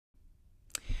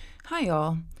Hi,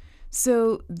 all.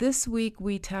 So, this week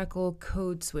we tackle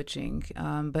code switching,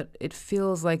 but it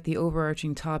feels like the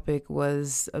overarching topic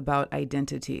was about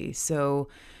identity. So,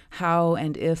 how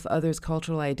and if others'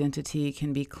 cultural identity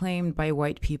can be claimed by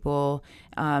white people,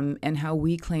 and how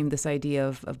we claim this idea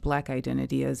of Black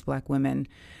identity as Black women.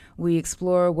 We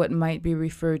explore what might be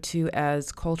referred to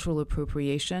as cultural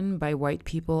appropriation by white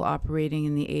people operating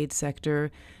in the aid sector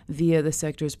via the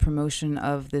sector's promotion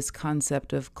of this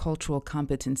concept of cultural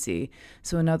competency.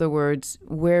 So, in other words,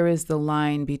 where is the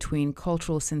line between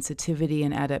cultural sensitivity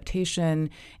and adaptation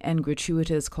and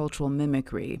gratuitous cultural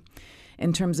mimicry?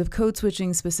 In terms of code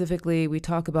switching specifically, we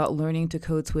talk about learning to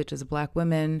code switch as Black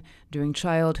women during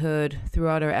childhood,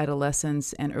 throughout our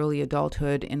adolescence, and early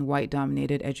adulthood in white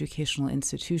dominated educational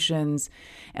institutions,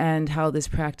 and how this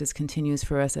practice continues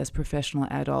for us as professional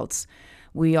adults.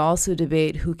 We also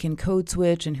debate who can code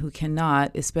switch and who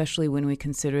cannot, especially when we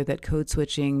consider that code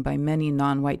switching by many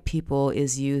non white people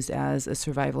is used as a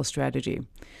survival strategy.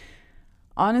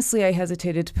 Honestly, I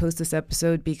hesitated to post this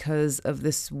episode because of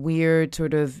this weird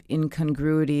sort of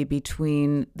incongruity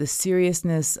between the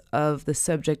seriousness of the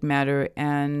subject matter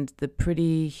and the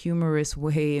pretty humorous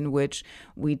way in which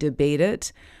we debate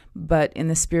it. But in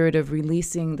the spirit of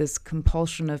releasing this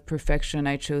compulsion of perfection,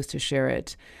 I chose to share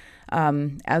it.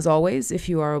 As always, if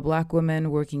you are a Black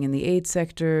woman working in the aid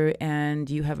sector and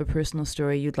you have a personal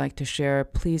story you'd like to share,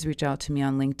 please reach out to me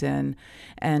on LinkedIn,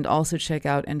 and also check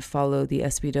out and follow the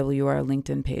SBWR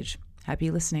LinkedIn page.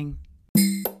 Happy listening.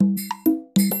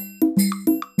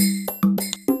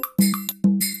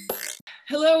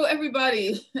 Hello,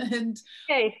 everybody, and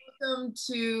Hey. welcome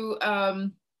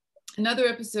to another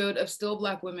episode of Still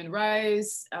Black Women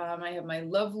Rise. I have my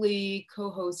lovely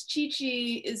co-host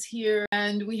Chi-Chi is here,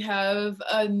 and we have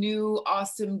a new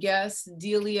awesome guest,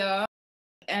 Delia,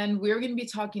 and we're going to be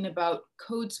talking about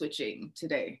code switching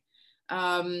today.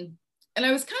 And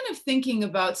I was kind of thinking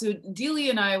about, so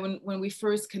Delia and I, when we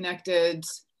first connected,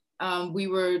 we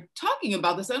were talking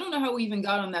about this. I don't know how we even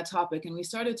got on that topic, and we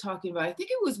started talking about, I think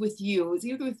it was with you. It was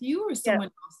either with you or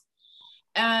someone else.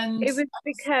 And it was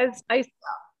because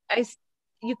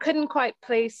you couldn't quite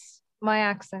place my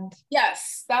accent.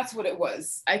 Yes, that's what it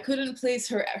was. I couldn't place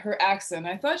her accent.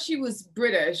 I thought she was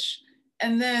British.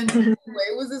 And then anyway,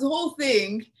 it was this whole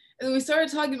thing. And we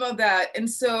started talking about that. And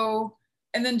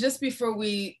then just before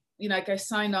we, like I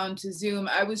signed on to Zoom,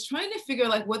 I was trying to figure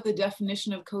like what the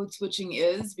definition of code switching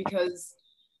is, because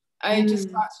I just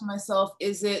thought to myself,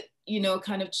 is it,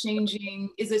 kind of changing?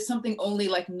 Is it something only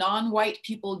like non-white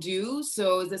people do?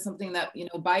 So is it something that,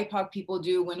 BIPOC people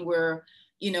do when we're,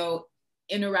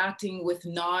 interacting with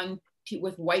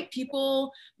with white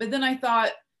people? But then I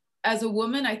thought, as a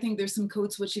woman, I think there's some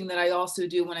code switching that I also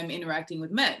do when I'm interacting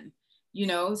with men.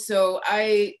 So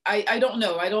I don't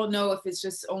know. I don't know if it's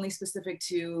just only specific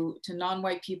to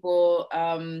non-white people.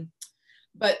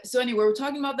 But so anyway, we're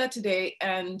talking about that today,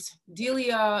 and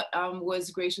Delia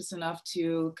was gracious enough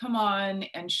to come on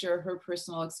and share her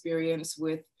personal experience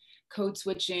with code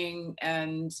switching,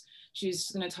 and she's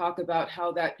going to talk about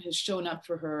how that has shown up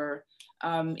for her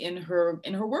in her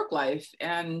work life,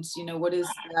 and what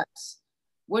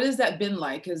has that been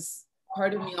like? Because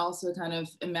part of me also kind of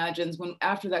imagines when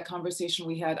after that conversation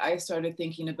we had, I started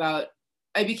thinking about,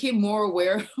 I became more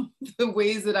aware of the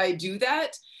ways that I do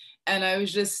that. And I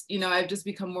was just, I've just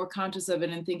become more conscious of it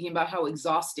and thinking about how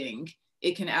exhausting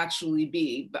it can actually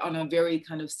be on a very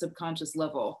kind of subconscious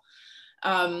level.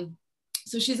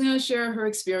 So she's going to share her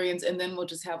experience, and then we'll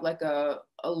just have like a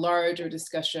larger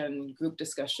discussion, group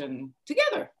discussion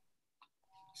together.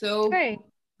 So, Great.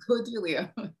 Go,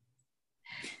 Delia.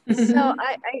 So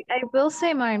I will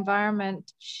say my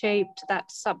environment shaped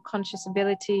that subconscious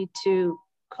ability to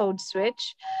code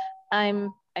switch.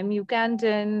 I'm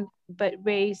Ugandan, but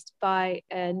raised by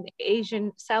an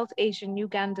South Asian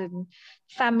Ugandan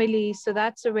family. So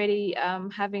that's already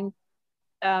having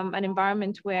an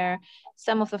environment where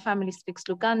some of the family speaks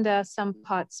Luganda, some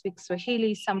part speaks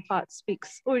Swahili, some part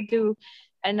speaks Urdu,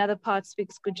 another part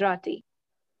speaks Gujarati.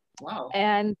 Wow.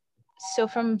 And so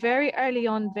from very early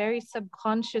on, very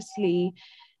subconsciously,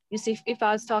 you see, if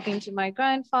I was talking to my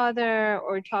grandfather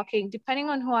or talking, depending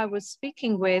on who I was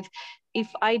speaking with, if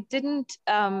I didn't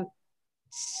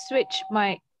switch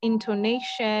my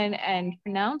intonation and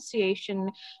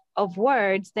pronunciation of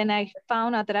words, then I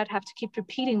found out that I'd have to keep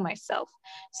repeating myself.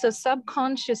 So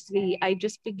subconsciously, I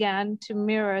just began to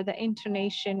mirror the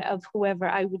intonation of whoever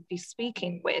I would be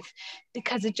speaking with,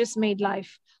 because it just made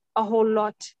life a whole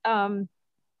lot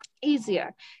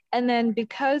easier. And then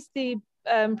because the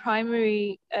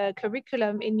primary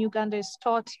curriculum in Uganda is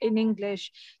taught in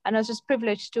English, and I was just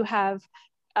privileged to have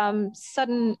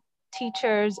sudden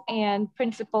teachers and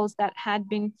principals that had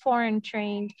been foreign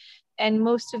trained, and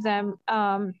most of them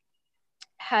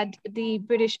had the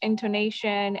British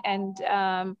intonation and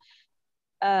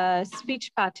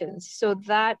speech patterns. So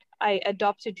that I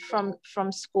adopted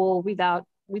from school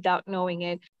without knowing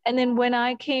it. And then when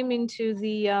I came into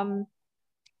the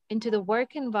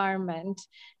work environment,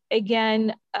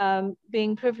 again,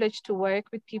 being privileged to work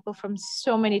with people from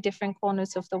so many different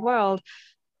corners of the world,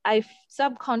 I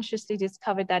subconsciously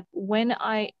discovered that when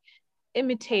I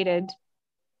imitated,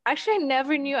 actually, I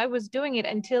never knew I was doing it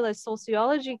until a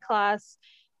sociology class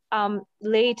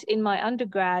late in my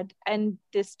undergrad, and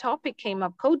this topic came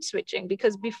up, code switching,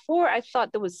 because before I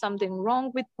thought there was something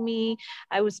wrong with me.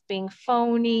 I was being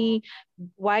phony.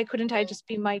 Why couldn't I just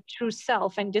be my true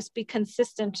self and just be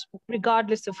consistent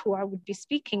regardless of who I would be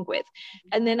speaking with?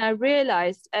 And then I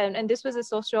realized, and this was a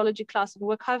sociology class, and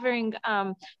we're covering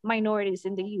minorities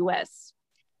in the US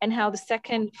and how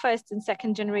the first and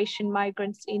second generation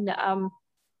migrants in the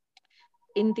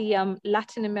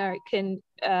Latin American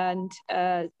and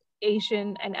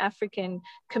Asian and African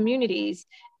communities,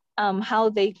 how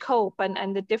they cope,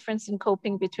 and the difference in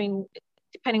coping between,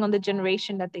 depending on the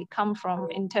generation that they come from,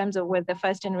 in terms of whether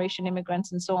first generation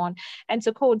immigrants and so on. And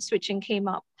so code switching came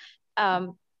up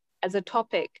as a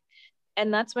topic.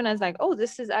 And that's when I was like, oh,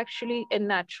 this is actually a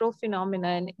natural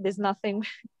phenomenon. There's nothing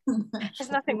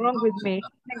wrong with me.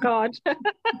 Thank God.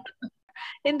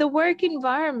 In the work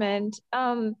environment,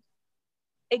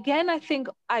 again, I think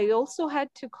I also had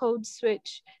to code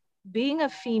switch being a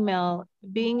female,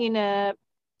 being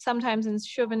sometimes in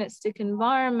chauvinistic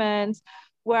environments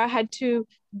where I had to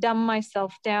dumb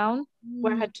myself down,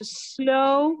 where I had to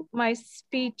slow my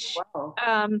speech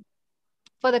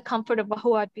for the comfort of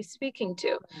who I'd be speaking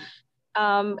to.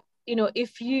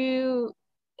 If you,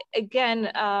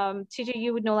 again, TJ,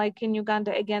 you would know, like in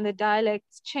Uganda, again, the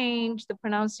dialects change, the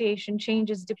pronunciation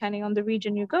changes depending on the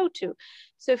region you go to.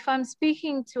 So if I'm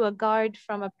speaking to a guard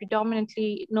from a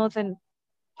predominantly northern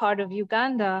part of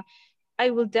Uganda, I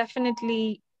will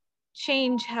definitely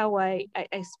change how I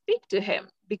speak to him,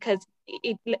 because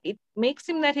it makes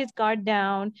him let his guard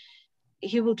down.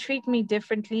 He will treat me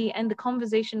differently, and the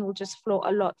conversation will just flow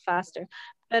a lot faster.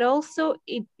 But also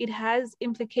it has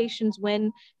implications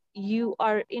when you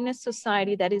are in a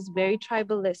society that is very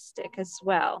tribalistic as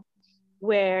well,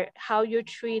 where how you're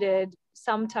treated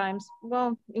sometimes,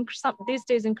 well, these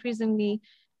days increasingly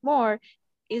more,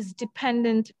 is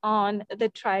dependent on the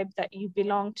tribe that you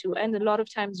belong to. And a lot of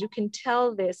times you can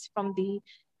tell this from the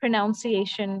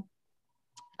pronunciation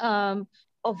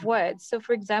of words. So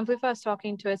for example, if I was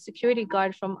talking to a security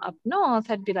guard from up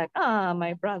north, I'd be like,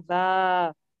 my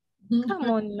brother, come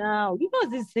on now, you know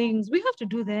these things, we have to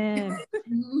do them.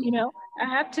 I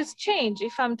have to change.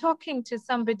 If I'm talking to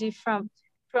somebody from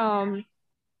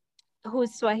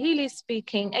who's Swahili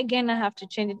speaking, again, I have to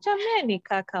change it. Jameni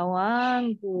kaka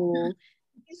wangu,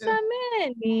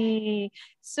 jameni.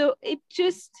 So it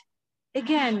just,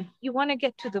 again, you want to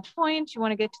get to the point, you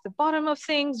want to get to the bottom of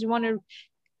things, you want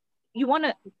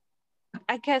to,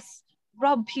 I guess,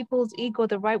 rub people's ego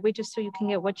the right way, just so you can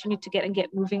get what you need to get and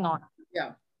get moving on.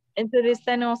 Yeah. And so this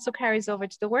then also carries over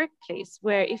to the workplace,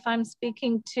 where if I'm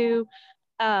speaking to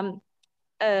a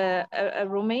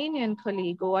Romanian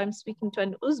colleague, or I'm speaking to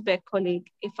an Uzbek colleague,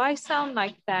 if I sound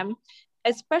like them,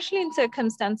 especially in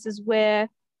circumstances where,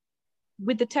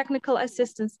 with the technical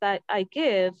assistance that I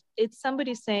give, it's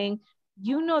somebody saying,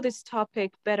 you know this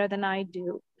topic better than I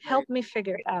do, help me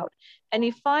figure it out. And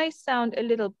if I sound a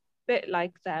little bit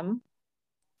like them,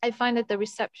 I find that the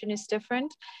reception is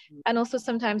different. And also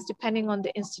sometimes depending on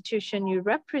the institution you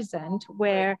represent,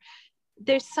 where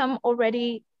there's some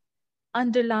already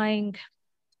underlying,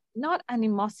 not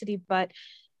animosity, but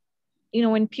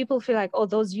when people feel like, oh,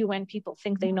 those UN people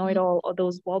think they know it all, or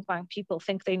those World Bank people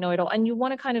think they know it all, and you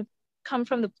want to kind of come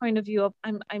from the point of view of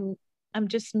I'm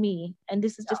just me, and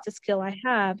this is just a skill I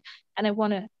have, and I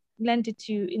want to lend it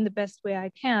to you in the best way I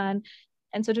can,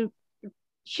 and sort of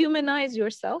humanize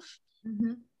yourself,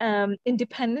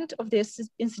 independent of this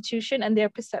institution and their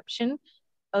perception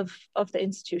of the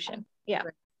institution. Yeah.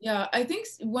 Yeah, I think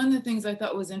one of the things I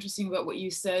thought was interesting about what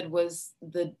you said was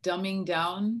the dumbing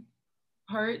down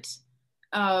part,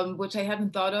 which I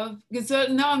hadn't thought of. Because so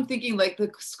now I'm thinking like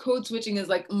the code switching is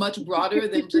like much broader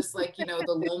than just like, the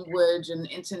language and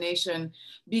intonation,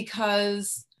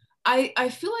 because I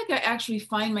feel like I actually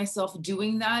find myself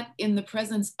doing that in the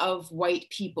presence of white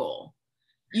people.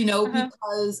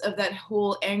 Because of that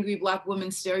whole angry Black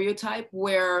woman stereotype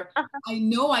where I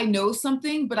know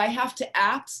something, but I have to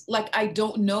act like I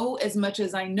don't know as much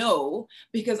as I know,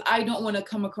 because I don't want to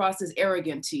come across as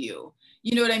arrogant to you.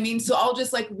 You know what I mean? So I'll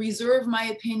just like reserve my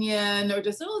opinion or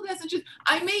just, oh, that's interesting.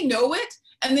 I may know it.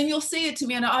 And then you'll say it to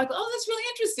me and I'll go, oh, that's really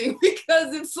interesting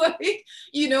because it's like,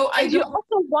 you know, I And you don't.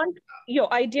 also want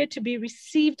your idea to be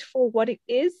received for what it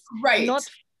is, Right. not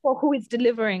for who is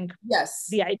delivering Yes,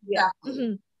 the idea.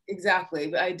 exactly. Exactly.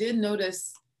 But I did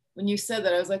notice when you said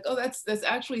that, I was like, oh, that's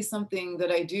actually something that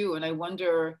I do. And I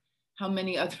wonder how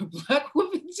many other Black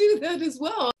women do that as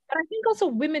well. But I think also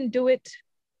women do it,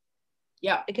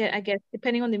 Yeah. again, I guess,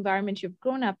 depending on the environment you've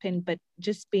grown up in, but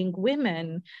just being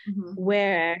women, Mm-hmm.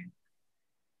 where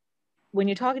when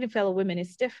you're talking to fellow women,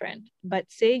 it's different. But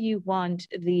say you want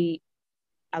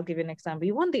I'll give you an example.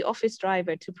 You want the office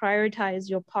driver to prioritize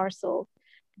your parcel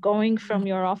going from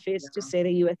your office to, say,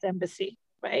 the US Embassy,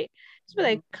 right? Just be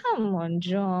like, come on,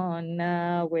 John,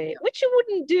 wait, which you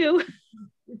wouldn't do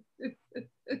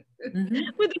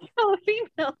with a fellow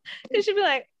female. Because she'd be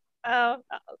like,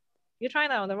 you're trying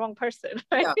that on the wrong person,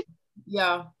 right? Yeah.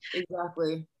 Yeah,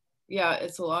 exactly. Yeah,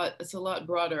 it's a lot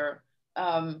broader.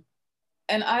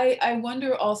 And I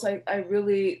wonder also, I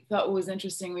really thought what was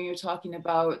interesting when you're talking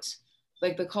about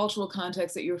like the cultural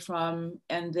context that you're from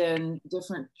and then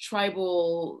different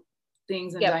tribal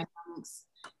things and Yep. dynamics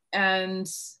and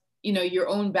you know your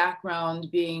own background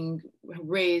being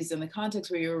raised in the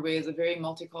context where you were raised, a very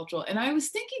multicultural. And I was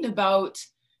thinking about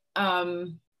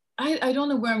I don't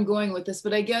know where I'm going with this,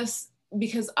 but I guess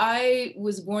because I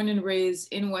was born and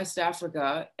raised in West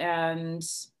Africa and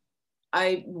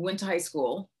I went to high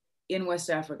school in West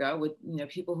Africa with you know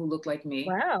people who look like me.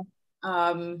 Wow.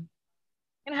 Um,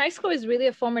 And high school is really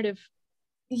a formative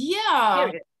yeah,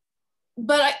 period.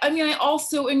 but I mean,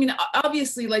 I mean,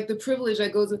 obviously, like the privilege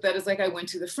that goes with that is like I went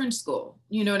to the French school.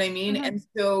 You know what I mean? Mm-hmm. And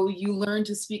so you learn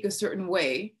to speak a certain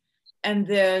way, and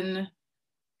then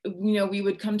you know we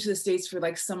would come to the States for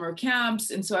like summer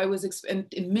camps, and so I was in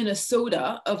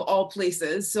Minnesota of all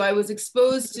places. So I was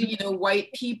exposed to you know white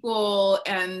people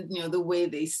and you know the way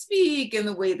they speak and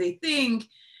the way they think.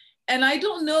 And I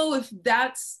don't know if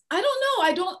that's I don't know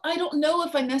I don't know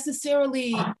if I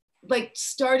necessarily like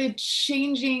started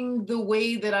changing the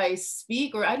way that I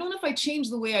speak, or I don't know if I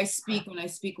changed the way I speak when I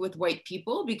speak with white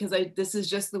people because I this is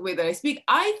just the way that I speak.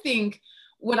 I think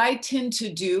what I tend to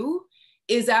do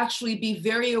is actually be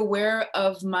very aware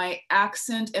of my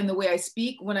accent and the way I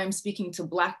speak when I'm speaking to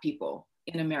Black people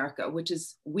in America, which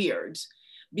is weird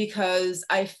because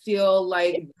I feel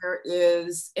like there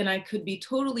is, and I could be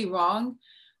totally wrong,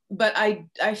 but I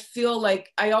feel like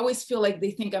I always feel like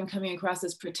they think I'm coming across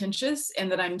as pretentious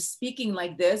and that I'm speaking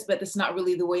like this, but that's not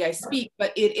really the way I speak,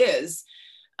 but it is.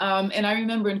 And I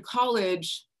remember in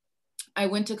college, I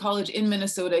went to college in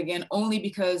Minnesota again, only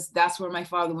because that's where my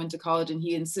father went to college and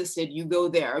he insisted you go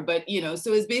there. But, you know,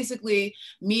 so it's basically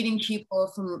meeting people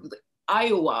from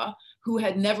Iowa who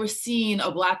had never seen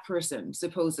a Black person,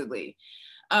 supposedly.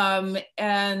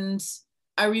 And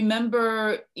I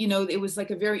remember, you know, it was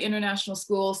like a very international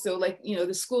school. So like, you know,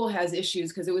 the school has issues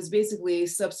because it was basically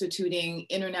substituting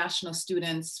international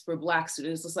students for Black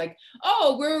students. It's like,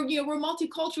 oh, we're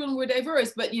multicultural and we're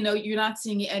diverse, but, you know, you're not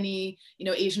seeing any, you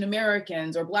know, Asian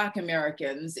Americans or Black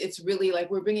Americans. It's really like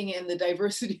we're bringing in the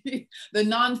diversity, the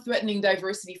non-threatening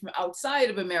diversity from outside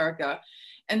of America.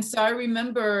 And so I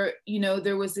remember, you know,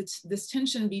 there was this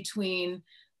tension between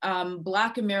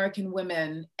Black American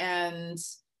women and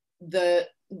the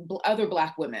other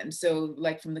Black women, so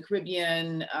like from the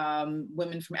Caribbean,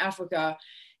 women from Africa.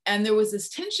 And there was this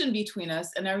tension between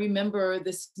us. And I remember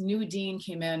this new dean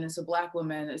came in, as a Black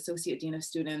woman, associate dean of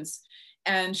students,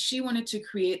 and she wanted to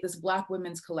create this Black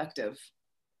women's collective.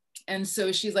 And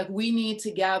so she's like, we need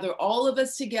to gather all of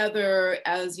us together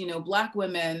as, you know, Black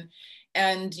women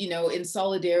and, you know, in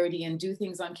solidarity and do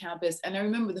things on campus. And I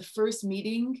remember the first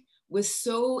meeting was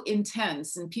so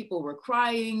intense and people were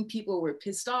crying, people were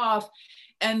pissed off.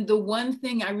 And the one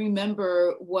thing I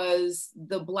remember was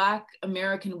the Black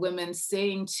American women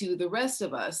saying to the rest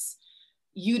of us,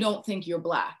 you don't think you're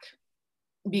Black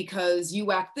because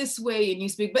you act this way and you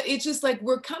speak, but it's just like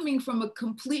we're coming from a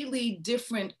completely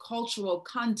different cultural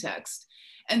context.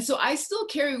 And so I still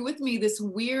carry with me this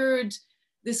weird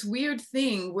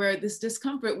thing where this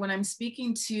discomfort when I'm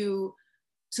speaking to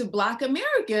Black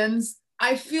Americans,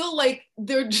 I feel like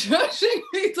they're judging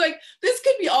me. It's like this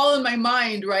could be all in my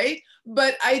mind, right?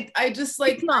 But I just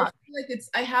like It's not. I feel like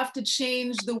I have to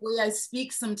change the way I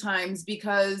speak sometimes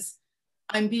because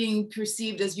I'm being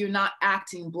perceived as you're not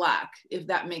acting Black, if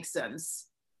that makes sense,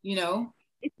 you know?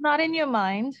 It's not in your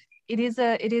mind. It is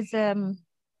a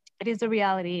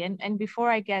reality. And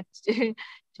before I get to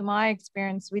my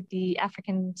experience with the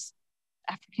African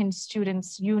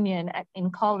Students Union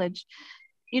in college,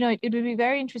 you know, it would be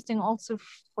very interesting also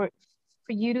for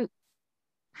you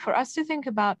for us to think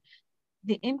about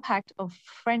the impact of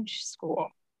French school.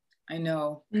 I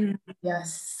know.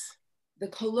 Yes. The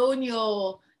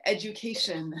colonial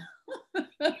education.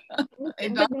 But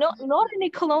not any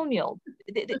colonial.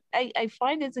 I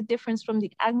find there's a difference from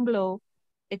the Anglo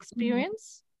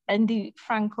experience and the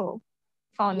Francophone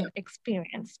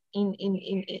experience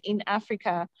in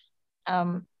Africa,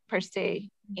 per se.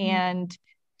 And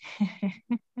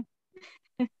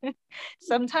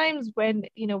sometimes when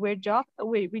we're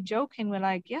joking, we're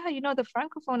like, yeah, the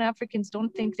Francophone Africans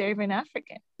don't think they're even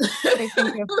African. They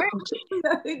think they're French.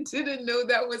 I didn't know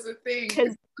that was a thing.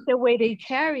 Because the way they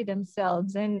carry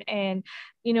themselves, and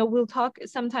we'll talk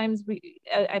sometimes.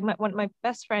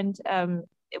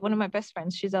 One of my best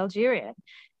friends, she's Algerian,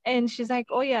 and she's like,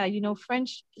 oh yeah,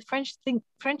 French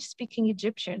speaking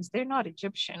Egyptians, they're not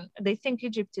Egyptian. They think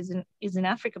Egypt is in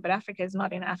Africa, but Africa is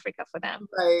not in Africa for them.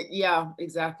 Right. Yeah,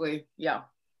 exactly. Yeah.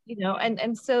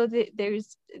 And so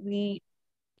there's to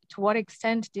what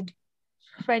extent did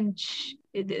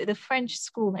the French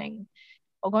schooling,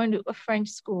 or going to a French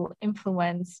school,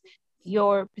 influence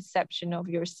your perception of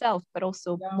yourself, but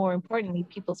also more importantly,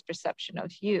 people's perception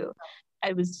of you?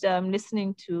 I was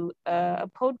listening to a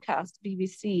podcast,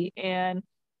 BBC, and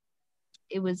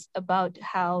it was about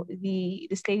how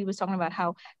this lady was talking about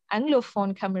how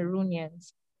Anglophone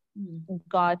Cameroonians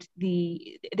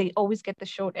they always get the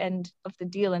short end of the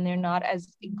deal, and they're not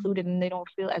as included, and they don't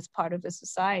feel as part of the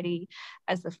society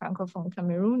as the Francophone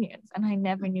Cameroonians. And I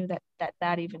never knew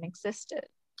that even existed.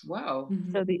 Wow.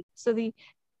 So the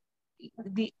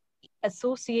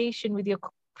association with your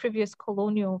previous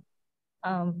colonial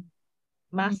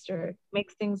master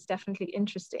makes things definitely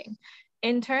interesting.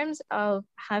 In terms of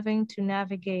having to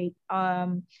navigate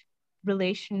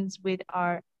relations with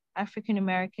our African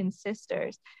American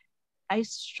sisters, I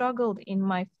struggled in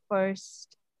my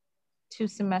first 2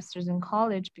 semesters in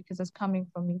college because I was coming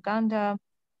from Uganda,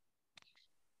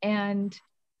 and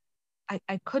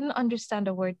I couldn't understand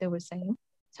a word they were saying.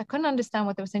 So I couldn't understand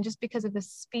what they were saying just because of the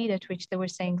speed at which they were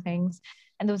saying things.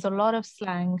 And there was a lot of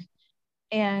slang.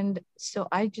 And so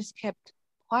I just kept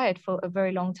quiet for a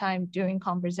very long time during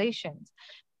conversations.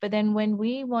 But then when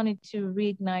we wanted to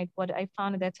reignite what I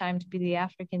found at that time to be the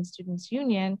African Students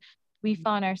Union, we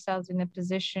found ourselves in a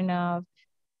position of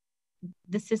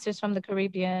the sisters from the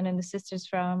Caribbean and the sisters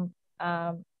from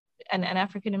and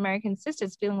African American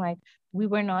sisters feeling like we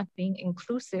were not being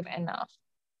inclusive enough.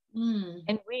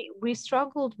 And we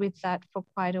struggled with that for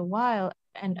quite a while,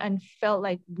 and felt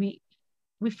like we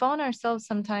found ourselves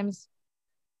sometimes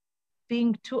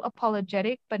being too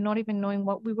apologetic, but not even knowing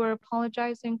what we were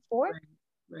apologizing for.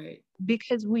 Right.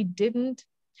 Because we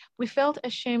felt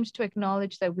ashamed to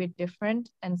acknowledge that we're different,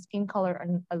 and skin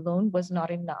color alone was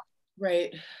not enough.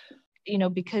 Right.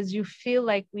 Because you feel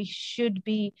like we should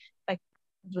be like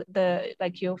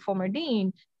your former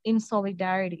dean, in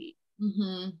solidarity.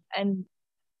 And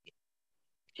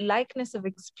likeness of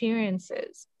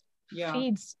experiences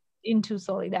feeds into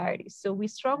solidarity. So we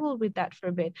struggled with that for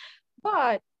a bit,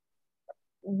 but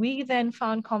we then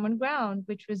found common ground,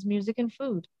 which was music and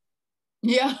food.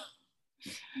 Yeah.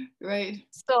 Right.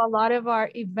 So a lot of our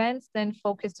events then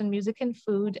focused on music and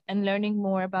food, and learning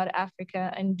more about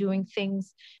Africa, and doing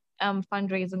things,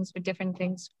 fundraisings for different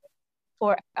things,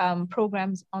 for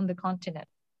programs on the continent.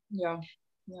 Yeah.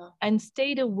 And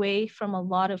stayed away from a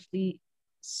lot of the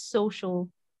social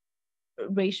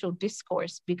racial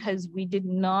discourse, because we did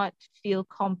not feel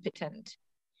competent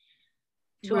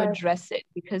to address it,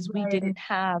 because we didn't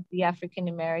have the African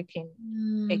American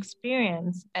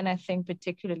experience. And I think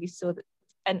particularly so that,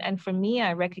 and for me,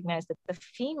 I recognize that the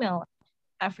female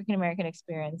African American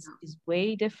experience is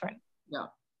way different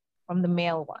from the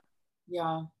male one.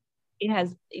 Yeah. It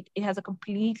has a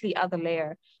completely other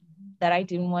layer that I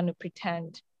didn't want to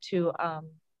pretend to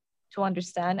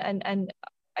understand. And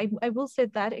I will say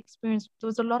that experience, there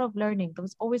was a lot of learning. There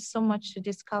was always so much to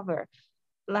discover,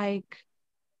 like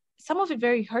some of it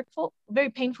very hurtful, very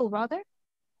painful rather,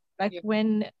 like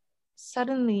when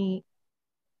suddenly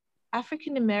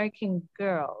African American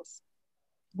girls,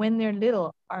 when they're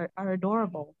little, are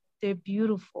adorable, they're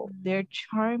beautiful, they're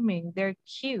charming, they're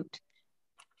cute,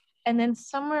 and then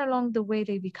somewhere along the way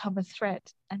they become a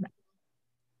threat. And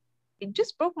it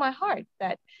just broke my heart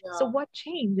that, so what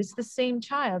changed? It's the same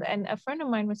child. And a friend of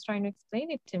mine was trying to explain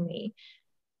it to me,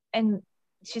 and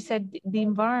she said the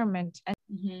environment, and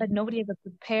but nobody ever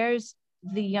prepares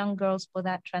the young girls for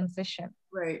that transition,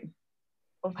 right,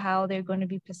 of how they're going to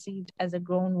be perceived as a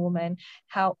grown woman,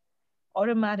 how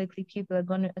automatically people are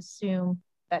going to assume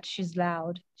that she's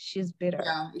loud, she's bitter.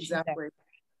 Yeah, exactly.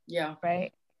 Yeah.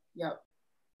 Right. Yeah.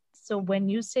 So when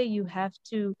you say you have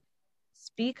to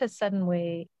speak a certain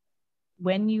way,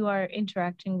 when you are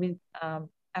interacting with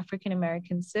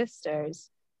African-American sisters,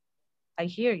 I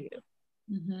hear you.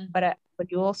 Mm-hmm. But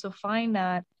you also find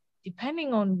that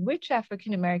depending on which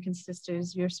African-American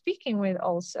sisters you're speaking with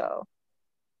also,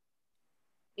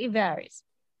 it varies.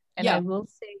 And I will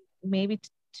say maybe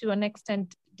to an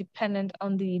extent dependent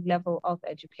on the level of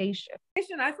education. I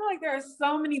feel like there are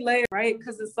so many layers, right?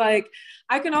 Because it's like,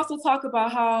 I can also talk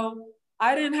about how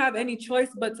I didn't have any choice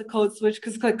but to code switch,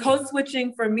 because code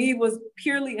switching for me was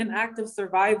purely an act of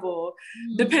survival,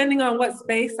 depending on what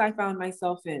space I found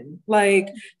myself in. Like,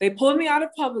 they pulled me out of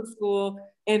public school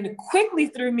and quickly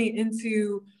threw me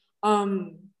into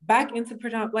back into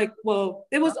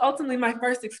it was ultimately my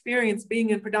first experience being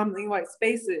in predominantly white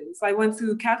spaces. I went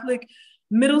to Catholic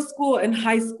middle school and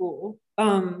high school.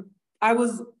 I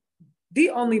was the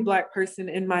only Black person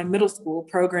in my middle school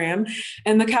program.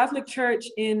 And the Catholic Church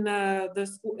in the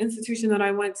school institution that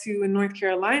I went to in North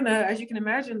Carolina, as you can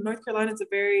imagine, North Carolina is a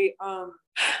very,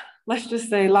 let's just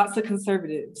say, lots of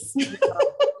conservatives.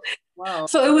 Wow.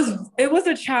 So it was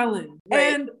a challenge.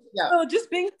 Right. And so just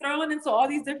being thrown into all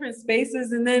these different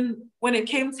spaces. And then when it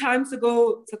came time to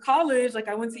go to college, like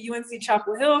I went to UNC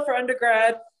Chapel Hill for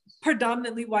undergrad,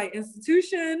 predominantly white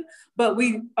institution, but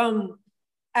we,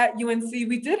 at UNC,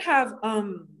 we did have,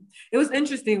 it was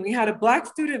interesting. We had a Black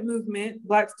student movement,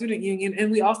 Black student union,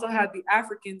 and we also had the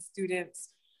African students.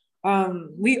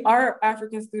 Our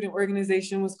African student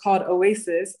organization was called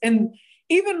Oasis. And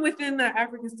even within that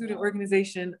African student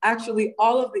organization, actually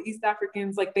all of the East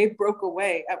Africans, like they broke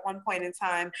away at one point in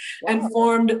time and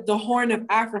formed the Horn of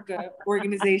Africa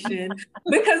organization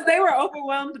because they were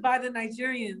overwhelmed by the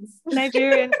Nigerians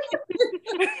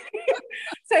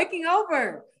taking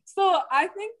over. So I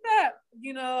think that,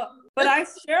 but I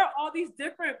share all these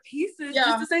different pieces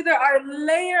just to say there are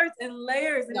layers and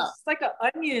layers, and it's just like an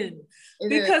onion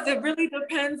because it really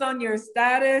depends on your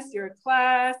status, your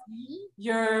class,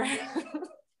 your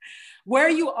where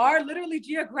you are, literally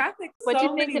geographic. What do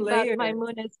you think about layers.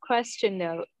 Maimuna's question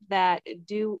though, that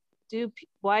do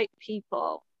white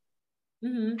people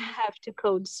have to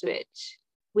code switch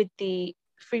with the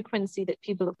frequency that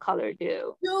people of color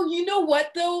do? No, you know what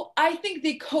though? I think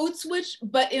they code switch,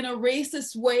 but in a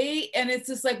racist way. And it's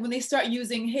just like when they start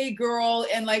using "hey girl"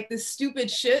 and like this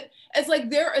stupid shit, it's like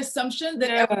their assumption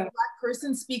that every Black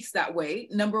person speaks that way,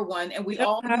 number one. And we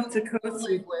all have to code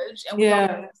language and we all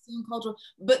have the same culture.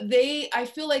 But I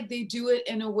feel like they do it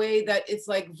in a way that it's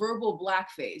like verbal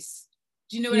blackface.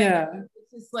 Do you know what I mean?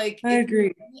 It's just like, I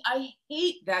agree. I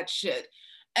hate that shit.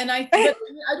 And I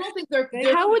don't think they're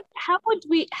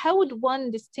how would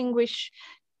one distinguish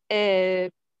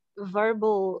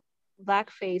verbal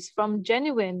blackface from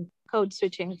genuine code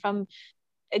switching, from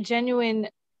a genuine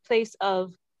place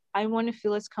of I want to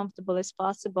feel as comfortable as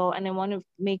possible and I want to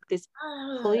make this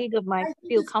colleague of mine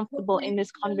feel comfortable in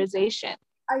this conversation?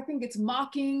 I think it's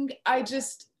mocking. I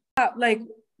just like,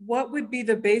 what would be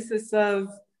the basis of,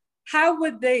 how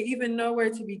would they even know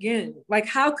where to begin? Like,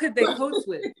 how could they code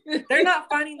switch? They're not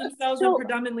finding themselves in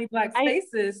predominantly Black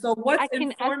spaces. So what's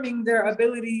informing their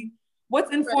ability?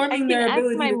 What's informing their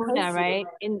ability to code switch? Right?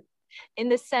 In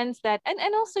the sense that, and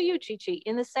also you, Chichi,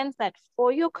 in the sense that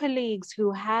for your colleagues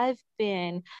who have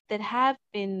been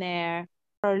there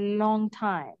for a long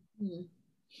time,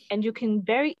 and you can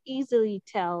very easily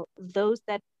tell those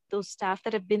staff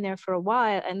that have been there for a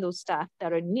while and those staff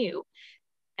that are new.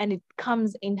 And it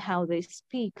comes in how they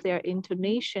speak, their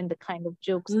intonation, the kind of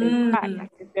jokes they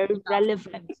crack, they're very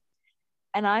relevant.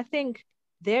 And I think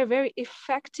they're very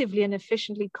effectively and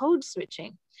efficiently code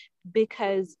switching,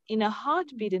 because in a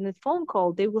heartbeat, in a phone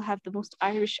call, they will have the most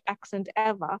Irish accent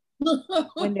ever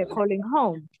when they're calling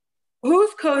home.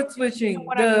 Who's code switching?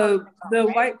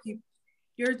 The white people.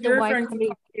 You're referring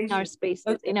to in our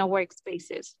spaces, in our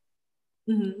workspaces.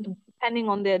 Depending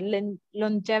on the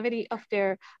longevity of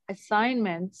their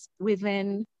assignments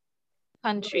within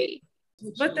country.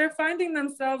 But they're finding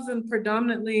themselves in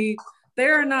they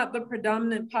are not the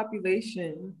predominant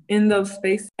population in those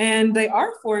spaces. And they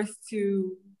are forced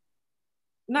to,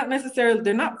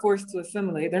 they're not forced to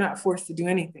assimilate. They're not forced to do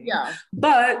anything. Yeah.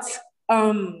 But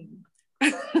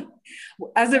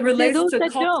as it relates those to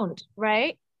that don't,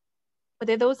 right? But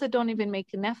they're those that don't even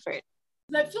make an effort.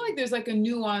 I feel like there's like a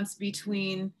nuance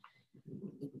between,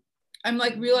 I'm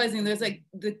like realizing there's like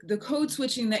the code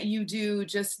switching that you do,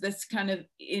 just that's kind of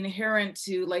inherent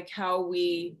to like how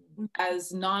we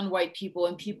as non-white people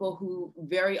and people who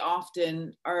very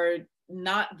often are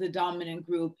not the dominant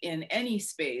group in any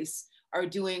space are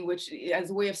doing, which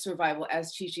as a way of survival,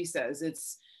 as Chi Chi says,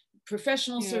 it's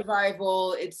professional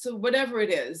survival, it's so whatever it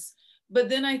is. But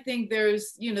then I think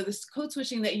there's, you know, this code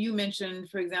switching that you mentioned,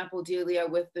 for example, Delia,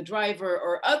 with the driver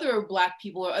or other Black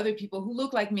people or other people who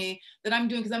look like me that I'm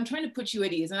doing, because I'm trying to put you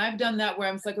at ease. And I've done that where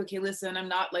I'm like, okay, listen, I'm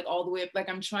not like all the way up, like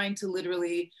I'm trying to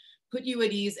literally put you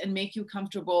at ease and make you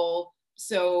comfortable.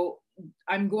 So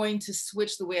I'm going to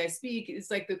switch the way I speak.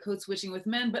 It's like the code switching with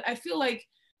men, but I feel like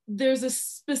there's a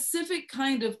specific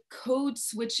kind of code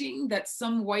switching that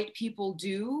some white people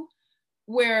do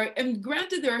where, and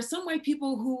granted, there are some white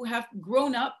people who have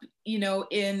grown up, you know,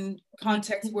 in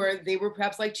contexts where they were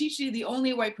perhaps like Chi-Chi, the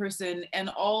only white person, and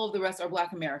all of the rest are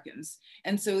Black Americans.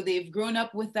 And so they've grown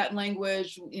up with that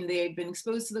language and they've been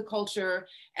exposed to the culture.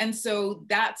 And so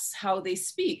that's how they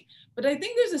speak. But I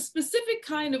think there's a specific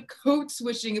kind of code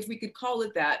switching, if we could call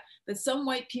it that, that some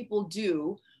white people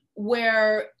do,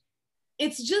 where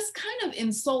it's just kind of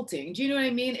insulting. Do you know what I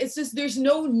mean? It's just, there's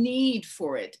no need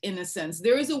for it in a sense.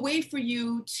 There is a way for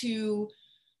you to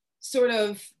sort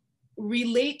of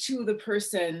relate to the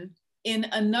person in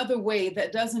another way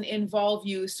that doesn't involve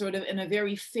you sort of in a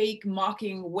very fake,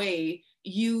 mocking way,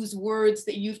 use words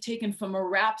that you've taken from a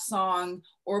rap song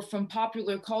or from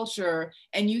popular culture,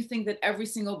 and you think that every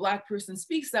single Black person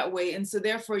speaks that way. And so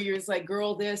therefore you're just like,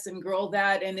 girl this and girl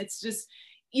that. And it's just,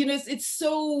 you know, it's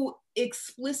so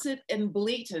explicit and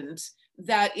blatant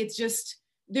that it's just,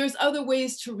 there's other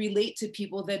ways to relate to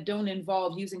people that don't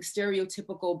involve using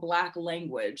stereotypical Black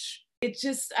language. It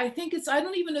just, I think it's, I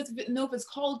don't even know if it's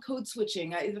called code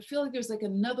switching. I feel like there's like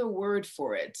another word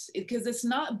for it, because it's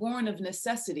not born of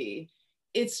necessity.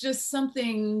 It's just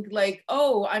something like,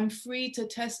 oh, I'm free to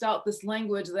test out this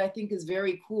language that I think is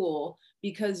very cool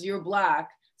because you're Black.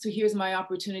 So here's my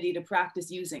opportunity to practice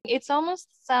using. It's almost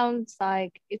sounds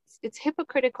like it's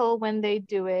hypocritical when they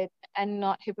do it and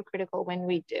not hypocritical when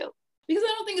we do. Because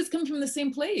I don't think it's coming from the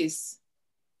same place.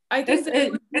 I think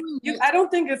I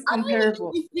don't think it's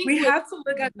comparable. We have to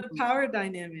look at the power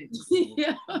dynamics.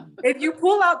 Yeah. If you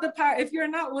pull out the power, if you're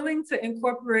not willing to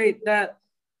incorporate that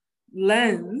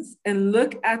lens and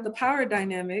look at the power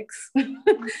dynamics,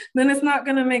 then it's not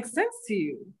going to make sense to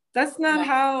you. That's not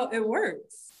how it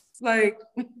works. Like,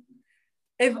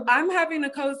 if I'm having a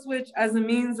code switch as a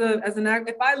means of, as an act,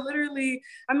 if I literally,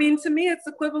 I mean, to me, it's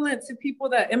equivalent to people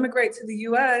that immigrate to the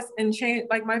US and change,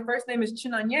 like my first name is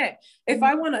Chinonye. If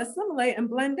I want to assimilate and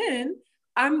blend in,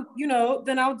 I'm, you know,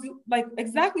 then I'll do like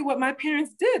exactly what my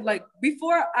parents did. Like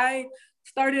before I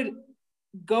started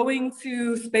going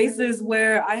to spaces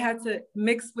where I had to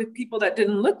mix with people that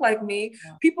didn't look like me,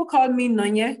 people called me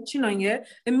Nonye, Chinonye.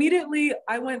 Immediately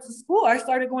I went to school, I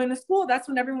started going to school. That's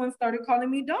when everyone started calling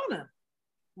me Donna.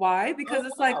 Why? Because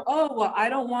it's like, oh, well, I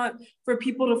don't want for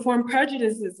people to form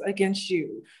prejudices against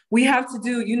you. We have to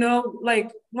do, you know,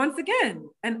 like, once again,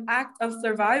 an act of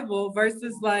survival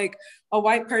versus like a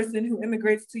white person who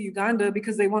immigrates to Uganda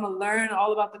because they want to learn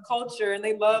all about the culture and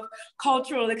they love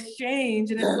cultural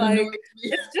exchange. And it's like,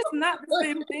 it's just not the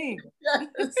same thing.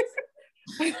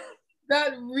 Yes.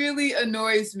 That really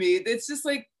annoys me. It's just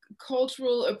like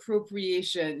cultural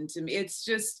appropriation to me. It's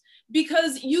just,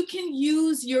 because you can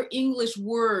use your English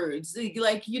words,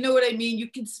 like, you know what I mean?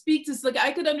 You can speak to, like,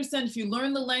 I could understand if you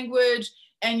learn the language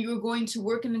and you're going to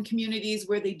work in communities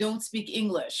where they don't speak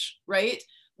English, right?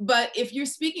 But if you're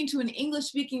speaking to an English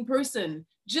speaking person,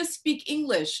 just speak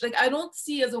English. Like, I don't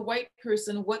see as a white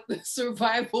person what the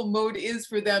survival mode is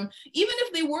for them. Even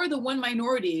if they were the one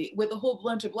minority with a whole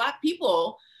bunch of Black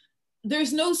people,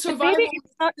 there's no survival. Maybe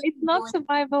it's not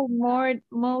survival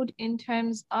mode in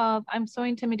terms of I'm so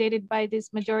intimidated by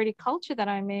this majority culture that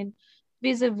I'm in,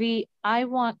 vis-a-vis I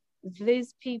want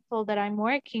these people that I'm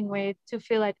working with to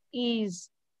feel at ease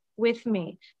with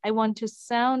me. I want to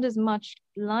sound as much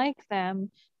like them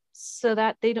so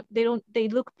that they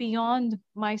look beyond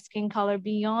my skin color,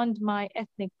 beyond my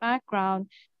ethnic background,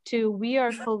 to we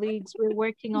are colleagues, we're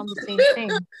working on the same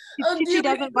thing. She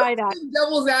doesn't buy that.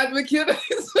 Devil's advocate.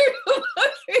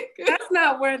 That's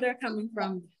not where they're coming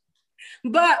from.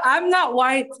 But I'm not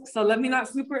white, so let me not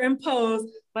superimpose,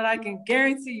 but I can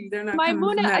guarantee you they're not coming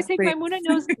from that I think space. Maimuna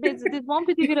knows there's one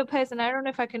particular person, I don't know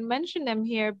if I can mention them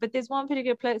here, but there's one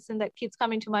particular person that keeps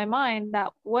coming to my mind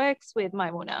that works with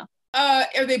Maimuna.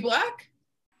 Are they Black?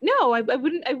 No, I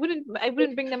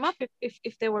wouldn't bring them up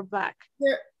if they were Black.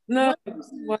 No.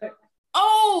 What?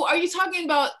 Oh, are you talking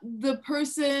about the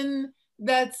person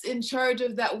that's in charge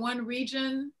of that one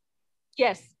region?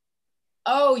 Yes.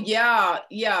 Oh, yeah.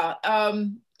 Yeah.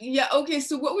 Okay.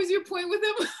 So what was your point with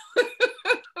them?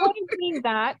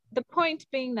 The point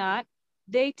being that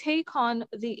they take on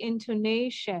the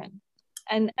intonation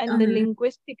and the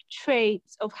linguistic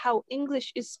traits of how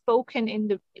English is spoken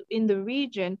in the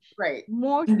region, right?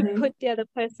 More to put the other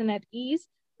person at ease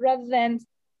rather than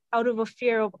out of a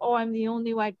fear of, oh, I'm the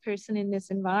only white person in this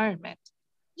environment.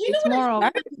 You know It's more of,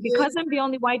 because is? I'm the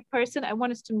only white person, I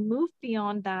want us to move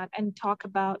beyond that and talk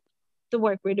about the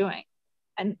work we're doing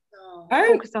and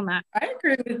focus on that. I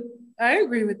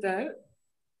agree with that.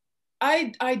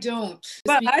 I don't.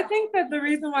 But I think that the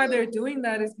reason why they're doing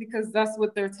that is because that's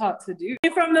what they're taught to do.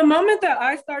 And from the moment that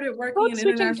I started working in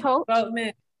international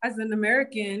development as an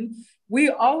American, we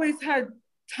always had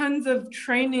tons of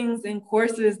trainings and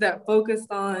courses that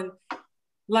focused on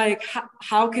like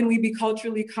how can we be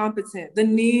culturally competent, the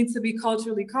need to be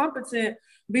culturally competent,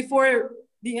 before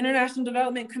the international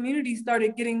development community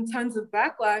started getting tons of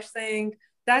backlash saying,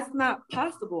 that's not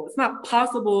possible. It's not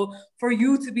possible for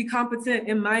you to be competent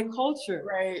in my culture,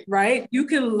 right? You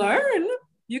can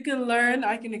learn.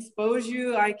 I can expose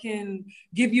you. I can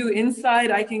give you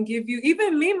insight. I can give you,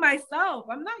 even me, myself.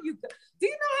 I'm not you. Do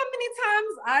you know how many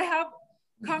times I have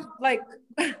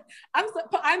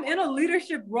I'm in a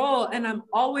leadership role and I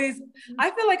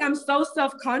feel like I'm so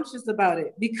self-conscious about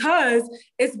it because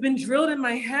it's been drilled in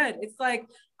my head. It's like,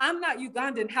 I'm not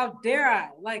Ugandan. How dare I?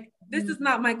 Like, this is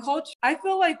not my culture. I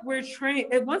feel like we're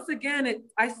trained. And once again,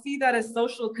 I see that as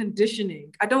social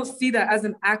conditioning. I don't see that as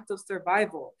an act of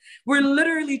survival. We're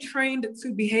literally trained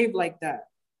to behave like that.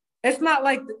 It's not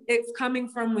like it's coming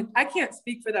from, I can't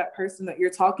speak for that person that you're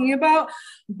talking about,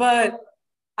 but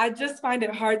I just find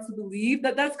it hard to believe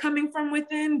that that's coming from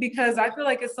within, because I feel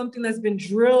like it's something that's been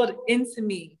drilled into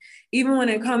me, even when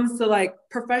it comes to like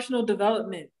professional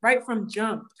development, right from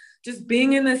jump, just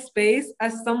being in this space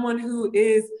as someone who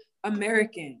is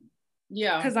American.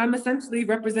 Yeah. Because I'm essentially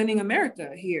representing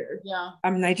America here. Yeah.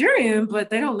 I'm Nigerian, but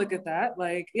they don't look at that.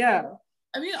 Like, yeah.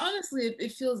 I mean, honestly,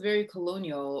 it feels very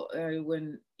colonial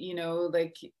when, you know,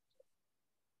 like,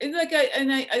 and like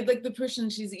I like the person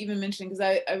she's even mentioning,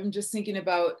 because I'm just thinking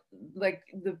about like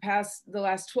the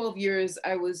last 12 years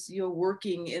I was, you know,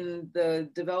 working in the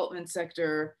development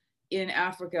sector in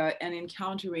Africa and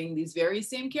encountering these very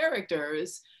same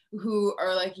characters who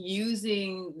are like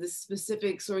using the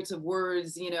specific sorts of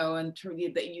words, you know, and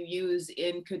that you use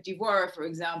in Cote d'Ivoire, for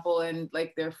example, and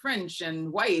like they're French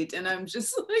and white. And I'm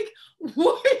just like,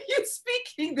 why are you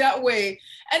speaking that way?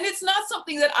 And it's not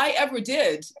something that I ever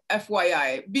did,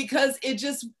 FYI, because it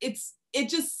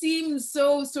just seems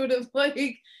so sort of like,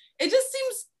 it just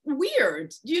seems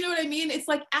weird. Do you know what I mean? It's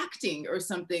like acting or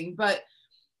something, but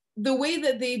the way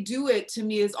that they do it to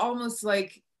me is almost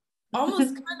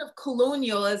kind of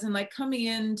colonial, as in like coming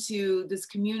into this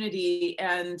community,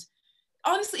 and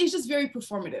honestly it's just very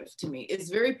performative to me. It's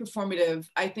very performative.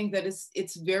 I think that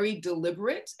it's very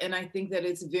deliberate, and I think that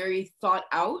it's very thought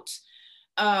out.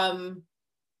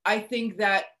 I think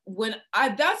that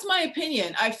that's my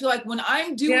opinion. I feel like when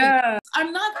I'm doing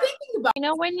I'm not thinking about, you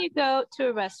know, when you go to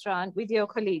a restaurant with your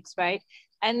colleagues, right,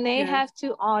 and they have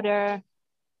to order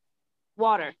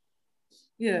water.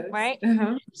 Yes. Right?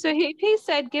 So he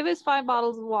said, give us 5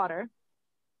 bottles of water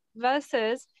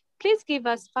versus, please give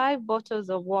us 5 bottles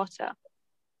of water.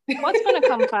 What's going to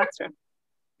come faster?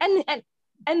 And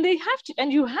they have to,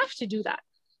 and you have to do that.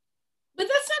 But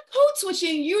that's not code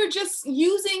switching. You're just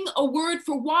using a word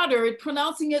for water,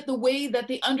 pronouncing it the way that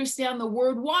they understand the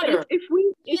word water. If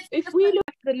we look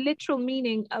at the literal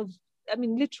meaning of,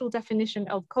 literal definition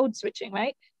of code switching,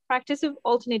 right? Practice of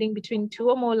alternating between 2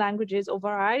 or more languages or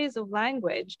varieties of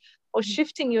language, or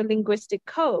shifting your linguistic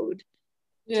code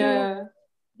to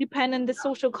depend on the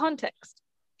social context.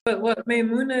 But what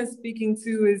Maimuna is speaking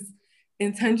to is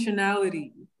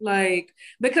intentionality. Like,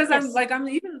 because I'm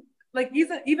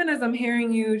even as I'm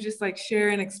hearing you just like share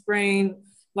and explain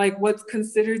like what's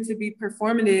considered to be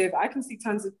performative, I can see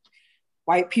tons of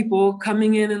white people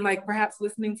coming in and like perhaps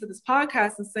listening to this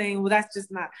podcast and saying, well, that's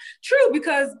just not true,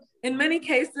 because in many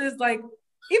cases, like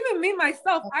even me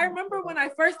myself, I remember when I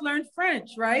first learned French,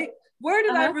 right? Where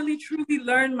did I really truly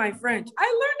learn my French? I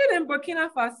learned it in Burkina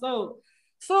Faso.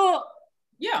 So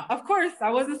yeah, of course,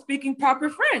 I wasn't speaking proper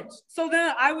French. So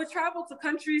then I would travel to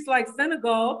countries like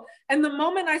Senegal, and the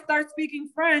moment I start speaking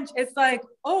French, it's like,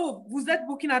 oh, vous êtes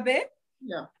Burkinabé?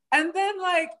 Yeah. And then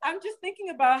like, I'm just thinking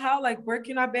about how like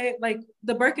Burkinabe, like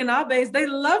the Burkinabes, they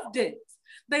loved it.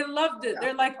 They loved it.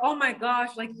 They're like, oh my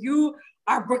gosh, like you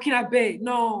are Burkinabe.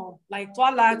 No, like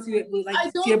toi là, tu es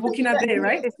Burkinabe,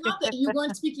 right? It's not that you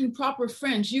weren't speaking proper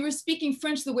French. You were speaking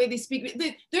French the way they speak.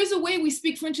 There's a way we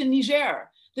speak French in Niger.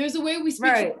 There's a way we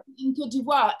speak French in Cote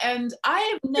d'Ivoire. And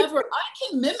I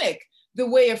can mimic the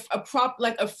way a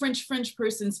French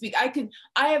person speak.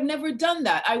 I have never done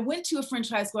that. I went to a French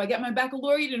high school. I got my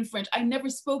baccalaureate in French. I never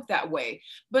spoke that way.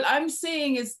 But I'm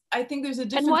saying is, I think there's a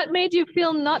difference. And what made you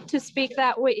feel not to speak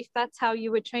that way if that's how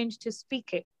you were trained to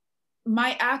speak it?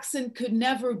 my accent could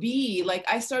never be like,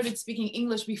 I started speaking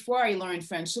English before I learned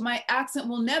French. So my accent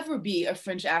will never be a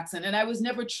French accent. And I was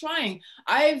never trying.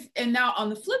 And now on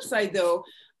the flip side though,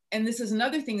 and this is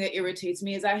another thing that irritates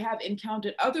me, is I have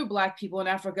encountered other Black people in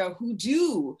Africa who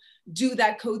do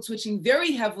that code switching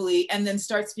very heavily and then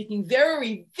start speaking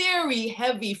very, very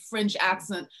heavy French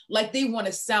accent, like they want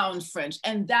to sound French.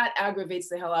 And that aggravates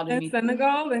the hell out of me.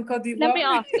 Senegal and Cote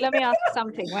d'Ivoire. Let me ask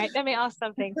something, right? Let me ask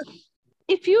something.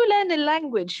 If you learn a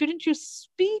language, shouldn't you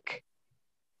speak?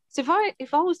 So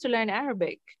if I was to learn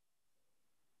Arabic,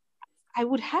 I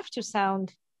would have to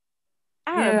sound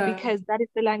Arab because that is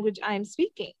the language I'm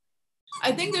speaking.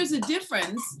 I think there's a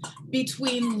difference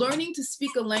between learning to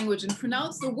speak a language and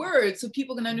pronounce the words so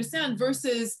people can understand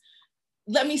versus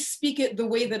let me speak it the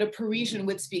way that a Parisian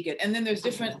would speak it. And then there's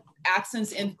different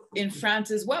accents in France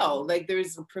as well. Like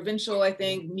there's a provincial, I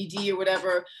think, Midi or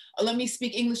whatever. Let me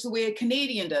speak English the way a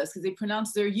Canadian does because they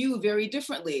pronounce their U very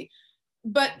differently.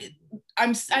 But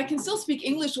I can still speak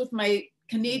English with my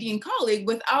Canadian colleague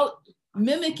without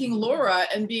mimicking Laura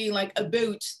and being like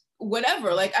about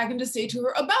whatever. Like I can just say to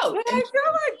her about. But I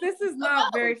feel like this is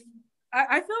not very,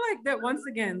 I feel like that once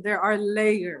again, there are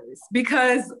layers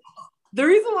because the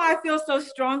reason why I feel so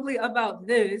strongly about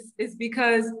this is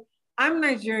because I'm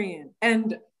Nigerian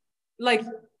and like,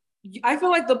 I feel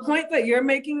like the point that you're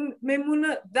making,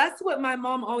 Maimuna, that's what my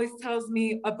mom always tells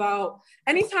me about.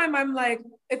 Anytime I'm like,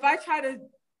 if I try to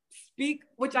speak,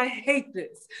 which I hate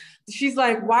this, she's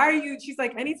like, why are you, she's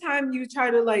like, anytime you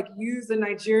try to like use a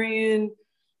Nigerian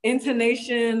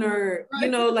intonation or, you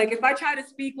know, like if I try to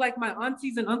speak like my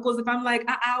aunties and uncles, if I'm like,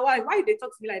 why they talk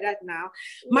to me like that now?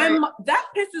 That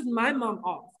pisses my mom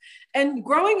off. And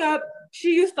growing up,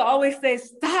 she used to always say,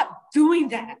 stop doing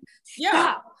that.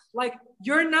 Stop. Like,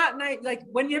 you're not nice. Like,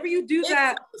 whenever you do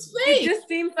that, it just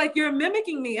seems like you're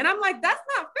mimicking me. And I'm like, that's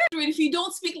not fair. If you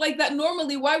don't speak like that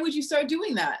normally, why would you start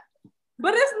doing that?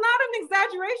 But it's not an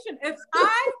exaggeration. If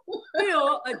I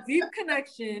feel a deep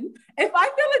connection,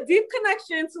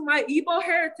 to my Igbo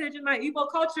heritage and my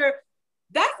Igbo culture,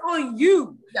 that's on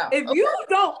you. Yeah. You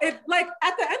don't, like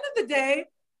at the end of the day,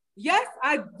 yes,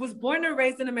 I was born and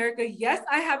raised in America. Yes,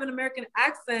 I have an American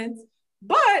accent,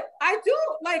 but I do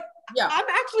like, I'm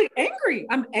actually angry.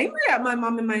 I'm angry at my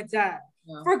mom and my dad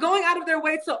for going out of their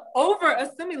way to over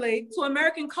assimilate to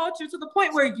American culture to the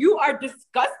point where you are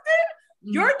disgusted.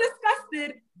 You're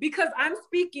disgusted because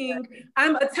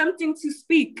I'm attempting to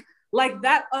speak like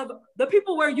that of the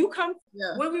people where you come.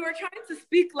 When we were trying to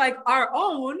speak like our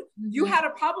own, you had a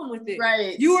problem with it.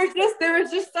 Right. There was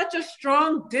just such a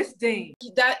strong disdain.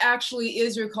 That actually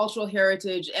is your cultural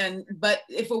heritage. But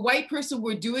if a white person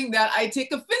were doing that, I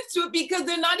take offense to it because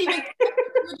they're not even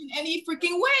in any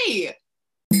freaking way.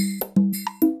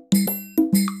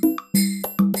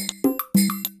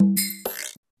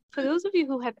 For those of you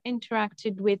who have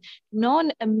interacted with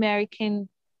non-American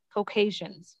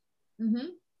Caucasians,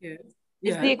 is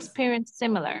the experience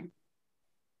similar?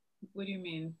 What do you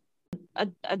mean? A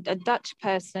Dutch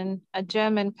person, a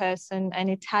German person, an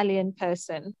Italian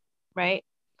person, right?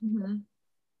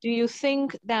 Do you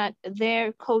think that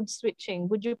their code switching,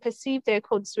 would you perceive their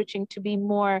code switching to be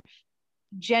more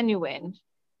genuine?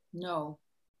 No.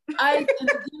 I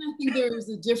think there is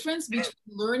a difference between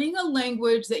learning a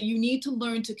language that you need to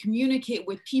learn to communicate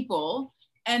with people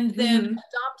and then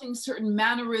adopting certain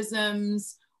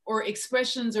mannerisms or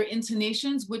expressions or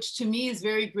intonations, which to me is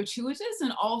very gratuitous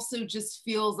and also just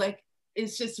feels like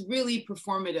it's just really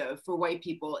performative for white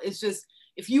people. It's just,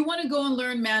 if you want to go and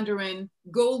learn Mandarin,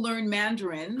 go learn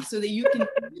Mandarin so that you can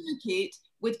communicate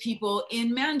with people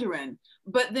in Mandarin.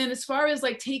 But then as far as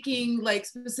like taking like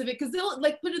specific, because they'll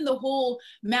like put in the whole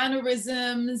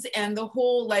mannerisms and the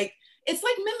whole like, it's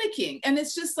like mimicking. And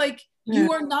it's just like,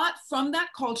 you are not from that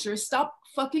culture. Stop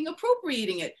fucking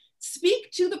appropriating it.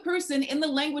 Speak to the person in the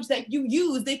language that you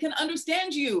use. They can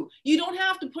understand you. You don't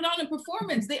have to put on a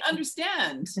performance. They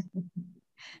understand.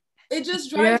 It just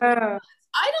drives me nuts.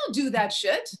 I don't do that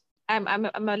shit. I'm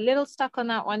a little stuck on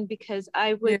that one because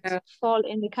I would fall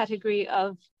in the category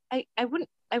of I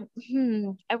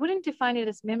wouldn't define it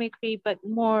as mimicry, but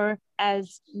more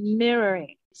as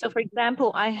mirroring. So for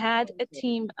example, I had a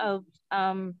team of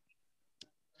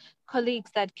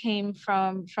colleagues that came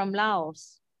from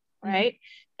Laos, right?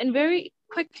 And very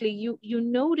quickly you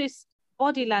notice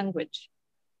body language.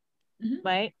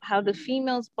 Right? How the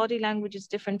female's body language is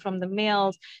different from the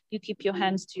male's. You keep your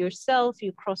hands to yourself,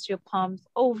 you cross your palms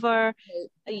over,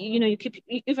 you know, you keep,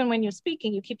 even when you're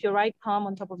speaking, you keep your right palm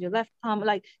on top of your left palm,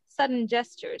 like sudden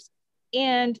gestures.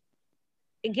 And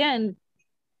again,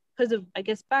 because of, I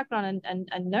guess, background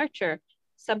and nurture,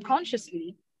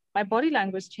 subconsciously, my body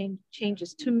language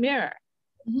changes to mirror.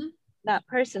 that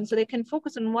person so they can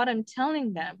focus on what I'm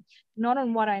telling them, not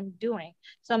on what I'm doing.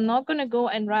 So I'm not going to go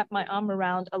and wrap my arm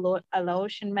around a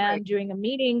Laotian man during a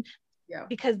meeting,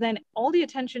 because then all the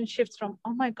attention shifts from,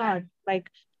 oh my God, like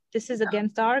this is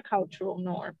against our cultural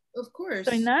norm. Of course.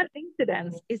 So in that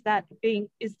incident, is that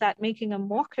making a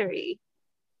mockery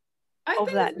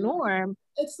of that norm?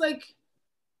 It's like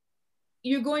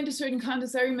you're going to certain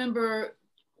contexts. I remember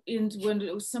when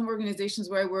it was some organizations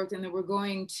where I worked, and they were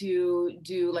going to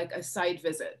do like a site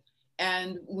visit.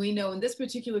 And we know in this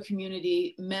particular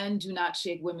community, men do not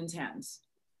shake women's hands.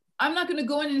 I'm not going to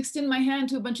go in and extend my hand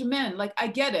to a bunch of men. Like, I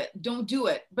get it, don't do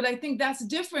it. But I think that's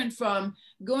different from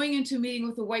going into a meeting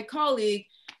with a white colleague.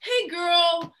 Hey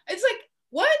girl, it's like,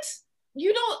 what?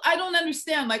 I don't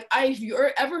understand. Like, have you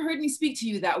ever heard me speak to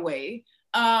you that way?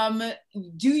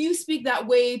 Do you speak that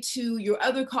way to your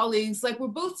other colleagues? Like, we're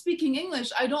both speaking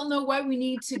English. I don't know why we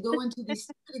need to go into these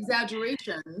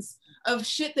exaggerations of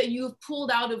shit that you have pulled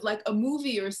out of like a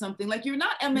movie or something. Like, you're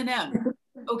not Eminem,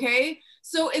 okay?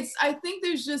 So I think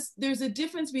there's a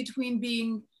difference between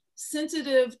being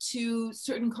sensitive to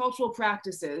certain cultural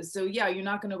practices. So yeah, you're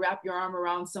not going to wrap your arm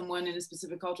around someone in a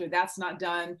specific culture. That's not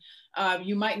done.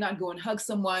 You might not go and hug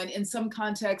someone. In some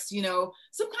contexts,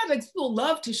 some contexts people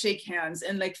love to shake hands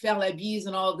and like faire la bise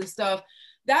and all of this stuff.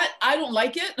 That I don't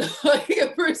like it.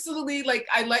 Like, personally, like,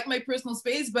 I like my personal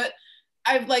space, but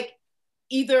I've like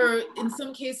either in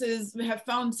some cases have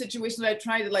found situations I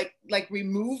try to like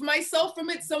remove myself from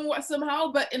it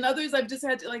somehow, but in others I've just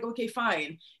had to like, okay,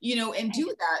 fine, and do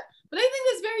that. But I think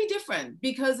that's very different,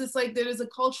 because it's like there is a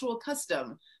cultural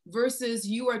custom versus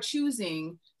you are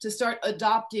choosing to start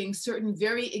adopting certain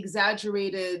very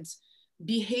exaggerated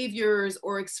behaviors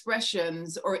or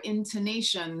expressions or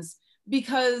intonations,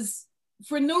 because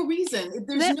for no reason, it's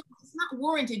not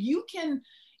warranted. You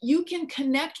can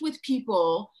connect with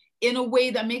people in a way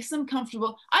that makes them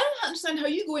comfortable. I don't understand how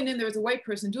you going in there as a white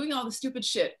person doing all the stupid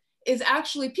shit is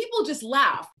actually, people just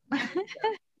laugh.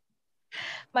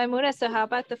 Maimuna, so how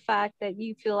about the fact that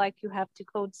you feel like you have to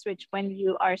code switch when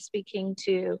you are speaking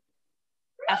to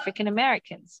African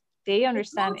Americans? They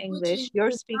understand English,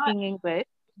 you're speaking English.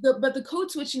 But the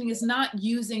code switching is not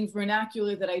using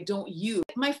vernacular that I don't use.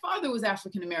 My father was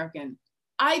African American.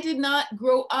 I did not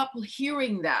grow up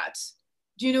hearing that.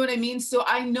 Do you know what I mean? So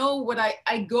I know what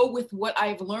I go with what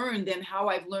I've learned and how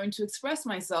I've learned to express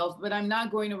myself, but I'm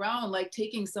not going around like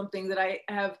taking something that I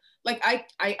have, like,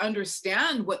 I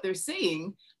understand what they're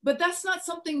saying, but that's not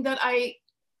something that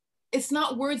it's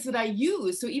not words that I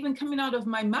use. So even coming out of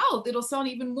my mouth, it'll sound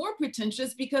even more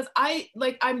pretentious because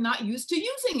I'm not used to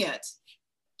using it.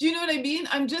 Do you know what I mean?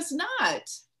 I'm just not.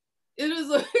 It was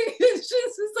like,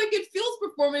 it's like, it feels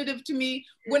performative to me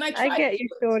when I try. I get you,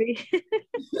 shorty.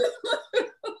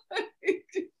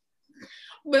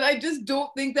 But I just don't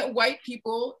think that white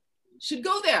people should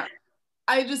go there.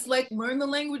 I just like, learn the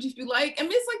language if you like. I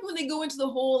mean, it's like when they go into the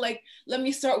whole, like, let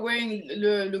me start wearing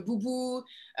le boubou,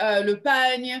 le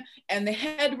pagne, and the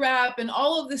head wrap and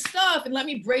all of this stuff, and let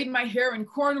me braid my hair in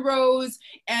cornrows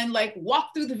and like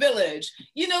walk through the village.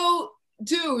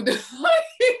 Dude,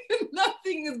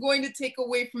 nothing is going to take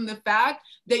away from the fact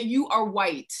that you are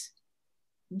white.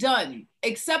 Done.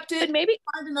 Accept it. But maybe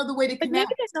find another way to connect.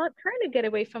 Maybe they're not trying to get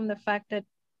away from the fact that,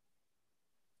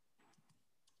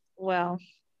 well.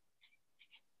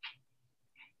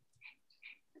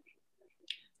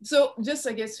 So just,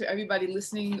 I guess, for everybody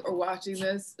listening or watching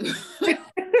this, these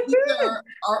are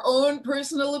our own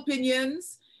personal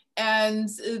opinions. And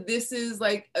this is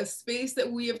like a space that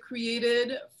we have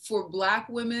created for Black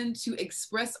women to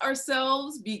express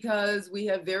ourselves, because we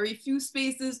have very few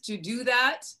spaces to do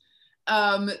that.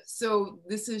 So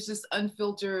this is just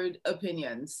unfiltered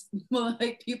opinions.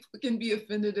 Like, people can be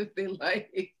offended if they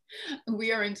like.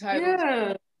 We are entitled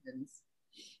to opinions.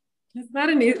 It's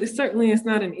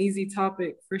not an easy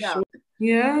topic for sure.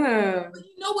 Yeah.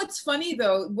 But what's funny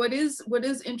though? What is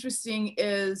interesting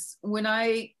is when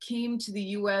I came to the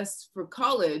US for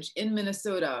college in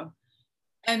Minnesota,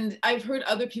 and I've heard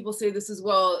other people say this as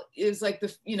well, is like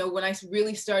when I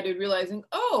really started realizing,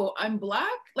 oh, I'm Black.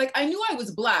 Like, I knew I was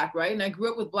Black, right? And I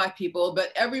grew up with Black people,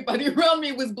 but everybody around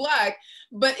me was Black.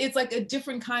 But it's like a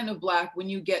different kind of Black when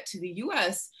you get to the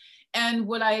US. And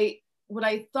what I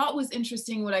thought was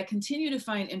interesting, what I continue to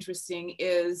find interesting,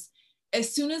 is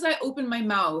as soon as I open my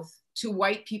mouth to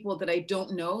white people that I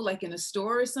don't know, like in a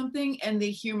store or something, and they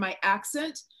hear my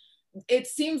accent, it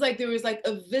seems like there was like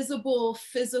a visible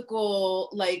physical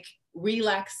like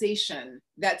relaxation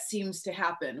that seems to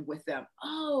happen with them.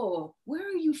 Oh, where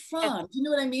are you from? You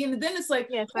know what I mean? And then it's like,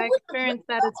 yes, I experienced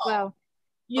that as well.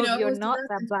 You're not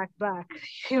that Black.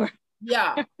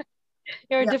 Yeah.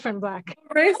 You're a different Black.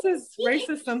 Race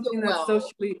is something that's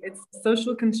socially, it's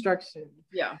social construction.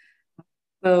 Yeah.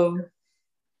 So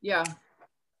yeah.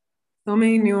 So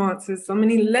many nuances, so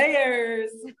many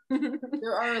layers.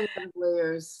 There are a lot of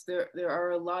layers. There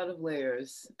are a lot of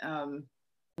layers.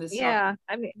 Yeah,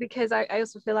 I mean, because I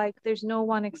also feel like there's no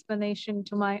one explanation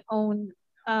to my own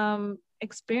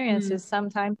experiences.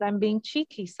 Sometimes I'm being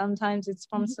cheeky. Sometimes it's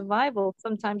from survival.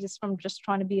 Sometimes it's from just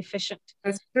trying to be efficient.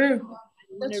 That's true. I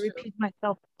want to repeat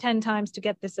myself 10 times to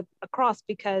get this across,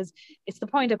 because it's the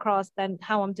point across than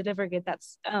how I'm delivering it.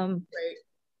 That's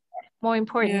more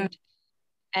important.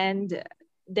 And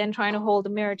then trying to hold a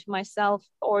mirror to myself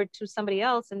or to somebody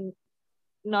else and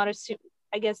not assume,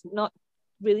 I guess, not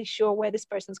really sure where this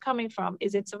person's coming from.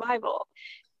 Is it survival?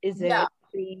 Is it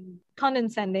being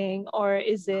condescending? Or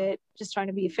is it just trying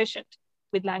to be efficient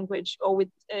with language or with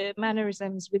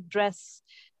mannerisms, with dress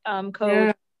code?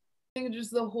 I think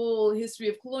just the whole history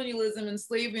of colonialism and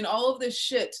slavery and all of this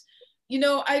shit, you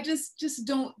know, I just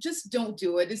don't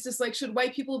do it. It's just like, should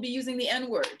white people be using the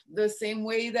N-word the same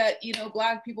way that, you know,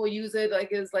 Black people use it, like,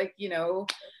 is like, you know,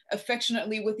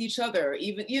 affectionately with each other,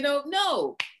 even, you know?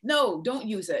 No, don't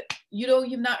use it.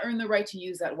 You've not earned the right to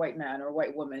use that, white man or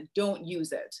white woman. Don't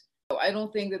use it. I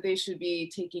don't think that they should be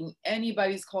taking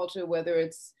anybody's culture, whether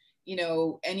it's, you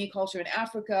know, any culture in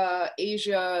Africa,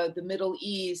 Asia, the Middle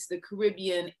East, the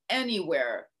Caribbean,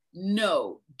 anywhere.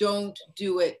 No, don't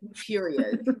do it,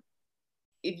 period.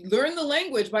 Learn the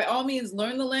language, by all means,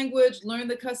 learn the language, learn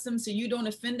the customs so you don't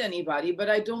offend anybody, but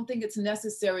I don't think it's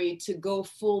necessary to go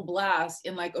full blast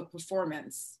in like a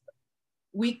performance.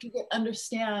 We can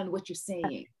understand what you're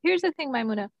saying. Here's the thing,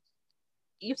 Maimuna.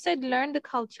 You've said learn the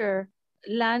culture,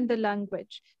 learn the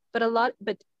language, but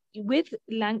with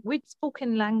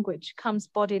spoken language comes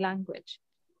body language,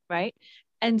 right?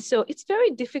 And so it's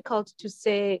very difficult to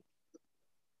say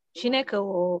Chineke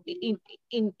or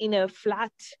in a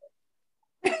flat.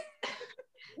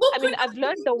 I mean, I've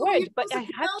learned the word, but I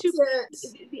have to.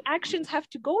 The actions have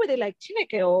to go with it, like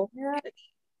Chineke or.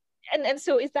 And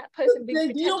so is that person being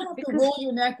pretentious? You don't have to roll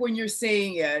your neck when you're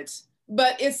saying it,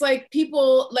 but it's like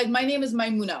people, like my name is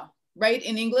Maimuna, right?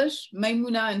 In English,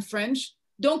 Maimuna in French.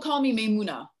 Don't call me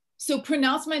Maimuna. So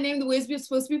pronounce my name the way it's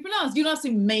supposed to be pronounced. You don't have to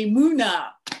say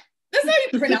Maimuna. That's how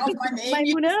you pronounce my name.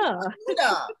 Maimuna.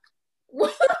 I'm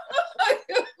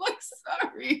like,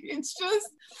 sorry. It's just,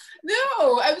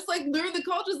 no. I was like, learn the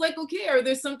culture. Is like, okay, are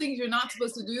there some things you're not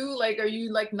supposed to do? Like, are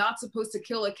you like not supposed to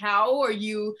kill a cow? Are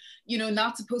you, you know,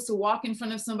 not supposed to walk in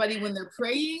front of somebody when they're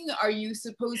praying? Are you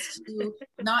supposed to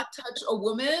not touch a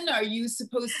woman? Are you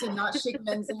supposed to not shake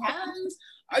men's hands?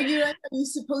 Are you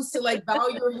supposed to like bow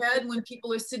your head when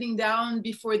people are sitting down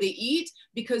before they eat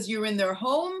because you're in their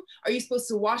home? Are you supposed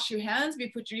to wash your hands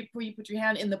before you put your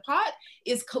hand in the pot?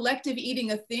 Is collective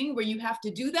eating a thing where you have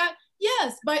to do that?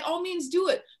 Yes, by all means do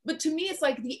it. But to me, it's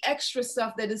like the extra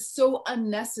stuff that is so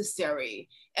unnecessary.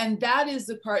 And that is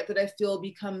the part that I feel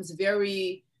becomes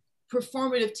very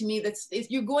performative to me. That's,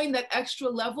 if you're going that extra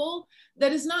level,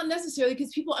 that is not necessary,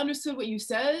 because people understood what you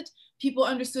said. People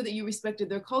understood that you respected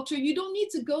their culture. You don't need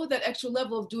to go that extra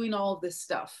level of doing all of this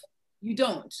stuff. You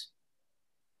don't.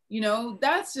 You know,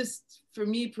 that's just, for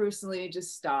me personally,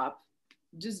 just stop.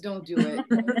 Just don't do it.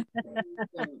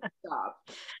 Don't stop.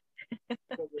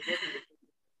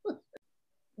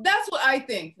 That's what I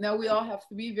think. Now, we all have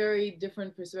 3 very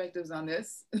different perspectives on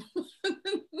this.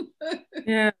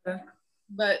 Yeah.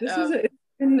 But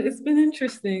it's been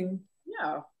interesting.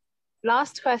 Yeah.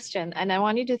 Last question, and I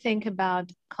want you to think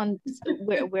about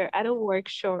we're at a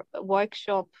workshop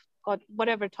or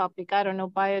whatever topic, I don't know,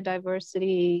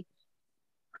 biodiversity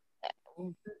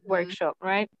workshop,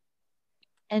 right?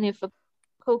 And if a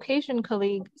Caucasian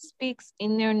colleague speaks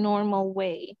in their normal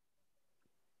way,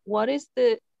 what is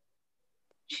the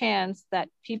chance that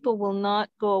people will not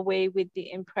go away with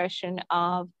the impression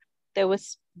of there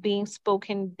was being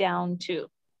spoken down to?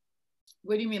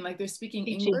 What do you mean? Like they're speaking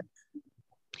English?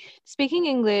 Speaking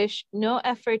English, no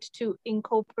effort to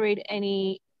incorporate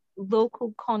any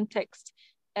local context,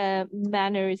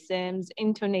 mannerisms,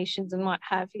 intonations, and what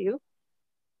have you,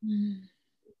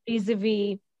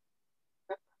 vis-a-vis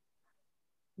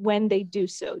when they do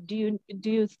so. Do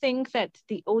you think that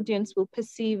the audience will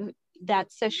perceive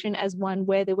that session as one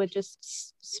where they were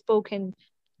just spoken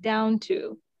down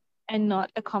to and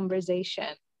not a conversation?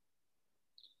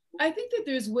 I think that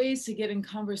there's ways to get in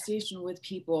conversation with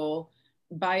people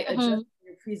by adjusting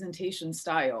your presentation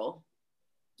style.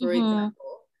 For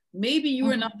example, maybe you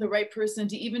are not the right person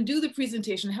to even do the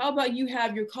presentation. How about you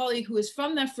have your colleague who is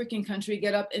from that freaking country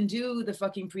get up and do the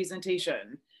fucking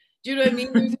presentation? Do you know what I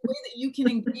mean? There's a way that you can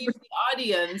engage the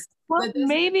audience. Well,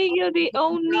 maybe you're the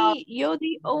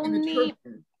only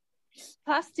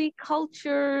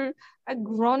plasticulture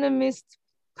agronomist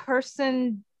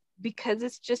person because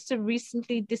it's just a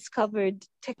recently discovered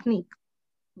technique.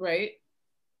 Right.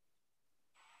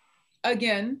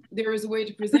 Again, there is a way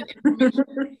to present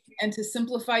information and to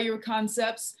simplify your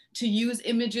concepts, to use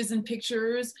images and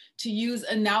pictures, to use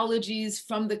analogies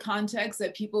from the context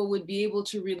that people would be able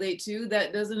to relate to.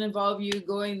 That doesn't involve you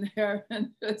going there and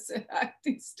just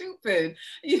acting stupid.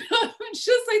 You know, it's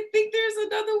just, I think there's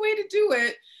another way to do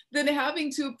it than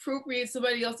having to appropriate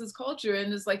somebody else's culture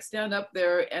and just like stand up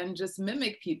there and just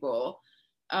mimic people.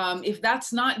 If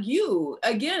that's not you,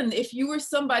 again, if you were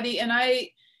somebody, and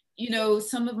you know,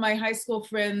 some of my high school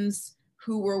friends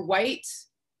who were white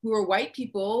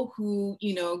people who,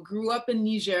 you know, grew up in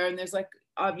Niger, and there's like,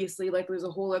 obviously, like there's a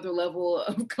whole other level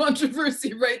of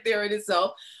controversy right there in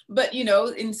itself. But, you know,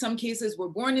 in some cases were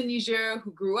born in Niger,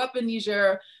 who grew up in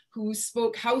Niger, who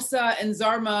spoke Hausa and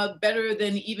Zarma better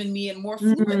than even me and more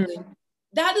fluently.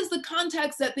 That is the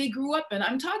context that they grew up in.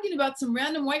 I'm talking about some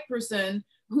random white person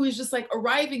who is just like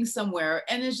arriving somewhere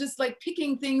and is just like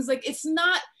picking things. Like, it's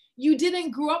not, you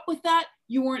didn't grow up with that.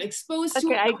 You weren't exposed to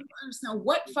it. I don't understand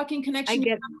what fucking connection.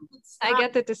 I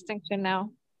get the distinction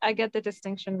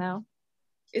now.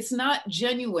 It's not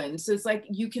genuine. So it's like,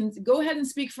 you can go ahead and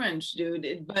speak French,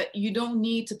 dude, but you don't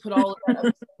need to put all of that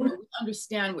up. We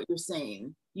understand what you're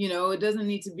saying. You know, it doesn't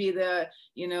need to be the,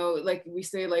 you know, like we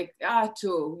say like,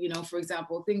 to, you know, for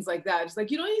example, things like that. It's like,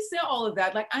 you don't need to say all of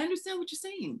that. Like, I understand what you're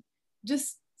saying.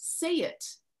 Just say it.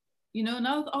 You know,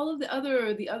 now all of the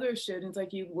other shit, it's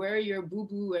like you wear your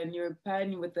boo-boo and your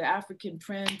pattern with the African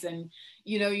print, and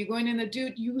you know, you're going in the,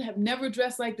 dude, you have never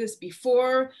dressed like this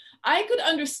before. I could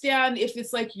understand if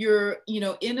it's like you're, you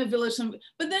know, in a village,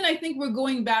 but then I think we're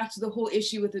going back to the whole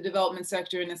issue with the development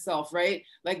sector in itself, right?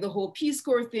 Like the whole Peace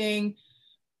Corps thing.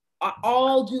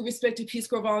 All due respect to Peace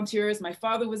Corps volunteers. My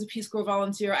father was a Peace Corps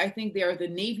volunteer. I think they are the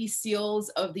Navy SEALs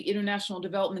of the international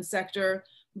development sector.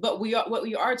 But what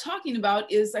we are talking about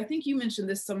is, I think you mentioned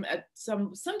this at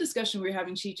some discussion we were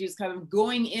having, Chichi, is kind of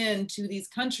going into these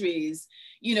countries,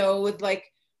 you know, with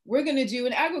like, we're going to do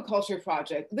an agriculture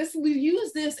project. We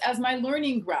use this as my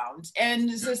learning ground. And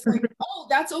it's just like, oh,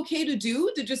 that's okay to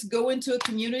do, to just go into a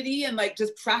community and like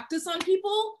just practice on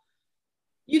people,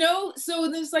 you know?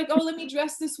 So there's like, oh, let me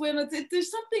dress this way.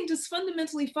 There's something just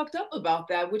fundamentally fucked up about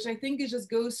that, which I think it just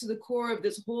goes to the core of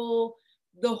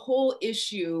the whole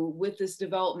issue with this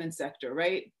development sector,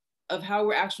 right? Of how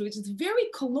we're actually, it's very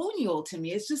colonial to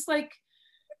me. It's just like,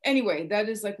 anyway, that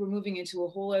is like, we're moving into a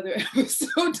whole other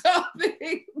episode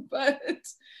topic, but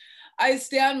I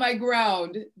stand my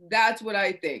ground. That's what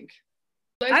I think.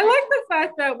 I like the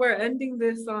fact that we're ending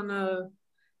this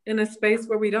in a space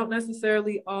where we don't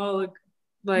necessarily all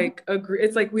like agree.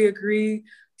 It's like we agree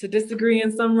to disagree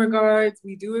in some regards.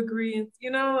 We do agree,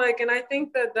 you know, like, and I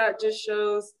think that just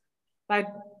shows, like,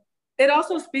 it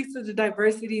also speaks to the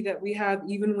diversity that we have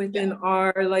even within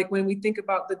our, like, when we think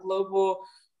about the global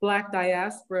Black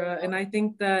diaspora. And I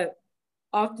think that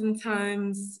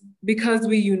oftentimes, because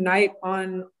we unite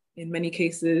on, in many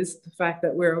cases, the fact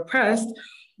that we're oppressed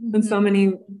in so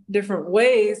many different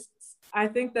ways, I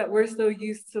think that we're so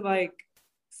used to like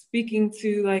speaking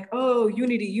to like, oh,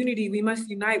 unity, we must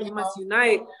unite.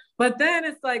 But then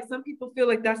it's like, some people feel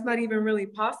like that's not even really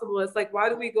possible. It's like, why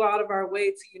do we go out of our way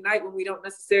to unite when we don't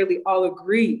necessarily all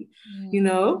agree? You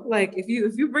know, like if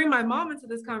you bring my mom into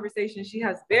this conversation, she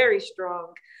has very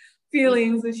strong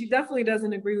feelings and she definitely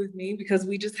doesn't agree with me because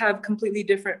we just have completely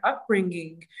different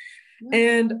upbringing.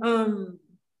 And I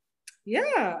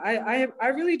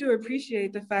really do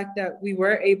appreciate the fact that we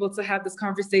were able to have this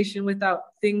conversation without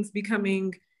things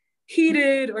becoming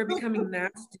heated or becoming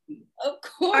nasty. Of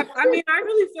course. I mean, I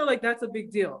really feel like that's a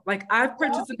big deal. Like, I've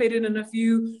participated in a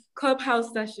few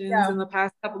clubhouse sessions in the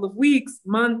past couple of weeks,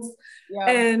 months,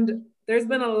 and there's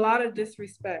been a lot of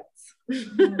disrespect.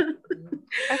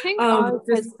 I think ours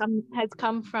has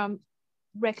come from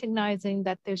recognizing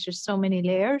that there's just so many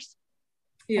layers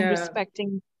and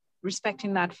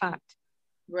respecting that fact.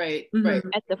 Right.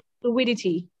 At the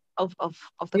fluidity of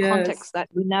the context that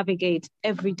we navigate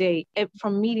every day,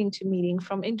 from meeting to meeting,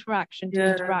 from interaction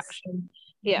to interaction.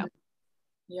 Yeah,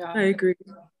 I agree.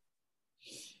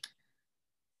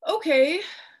 Okay,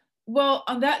 well,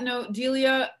 on that note,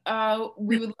 Delia,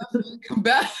 we would love for you to come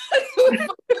back with a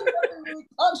really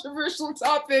controversial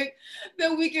topic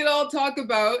that we can all talk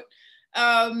about.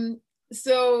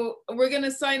 So we're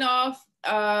gonna sign off.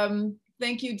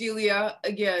 Thank you, Delia,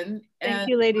 again. Thank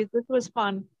you, ladies. This was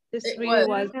fun. This really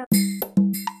was.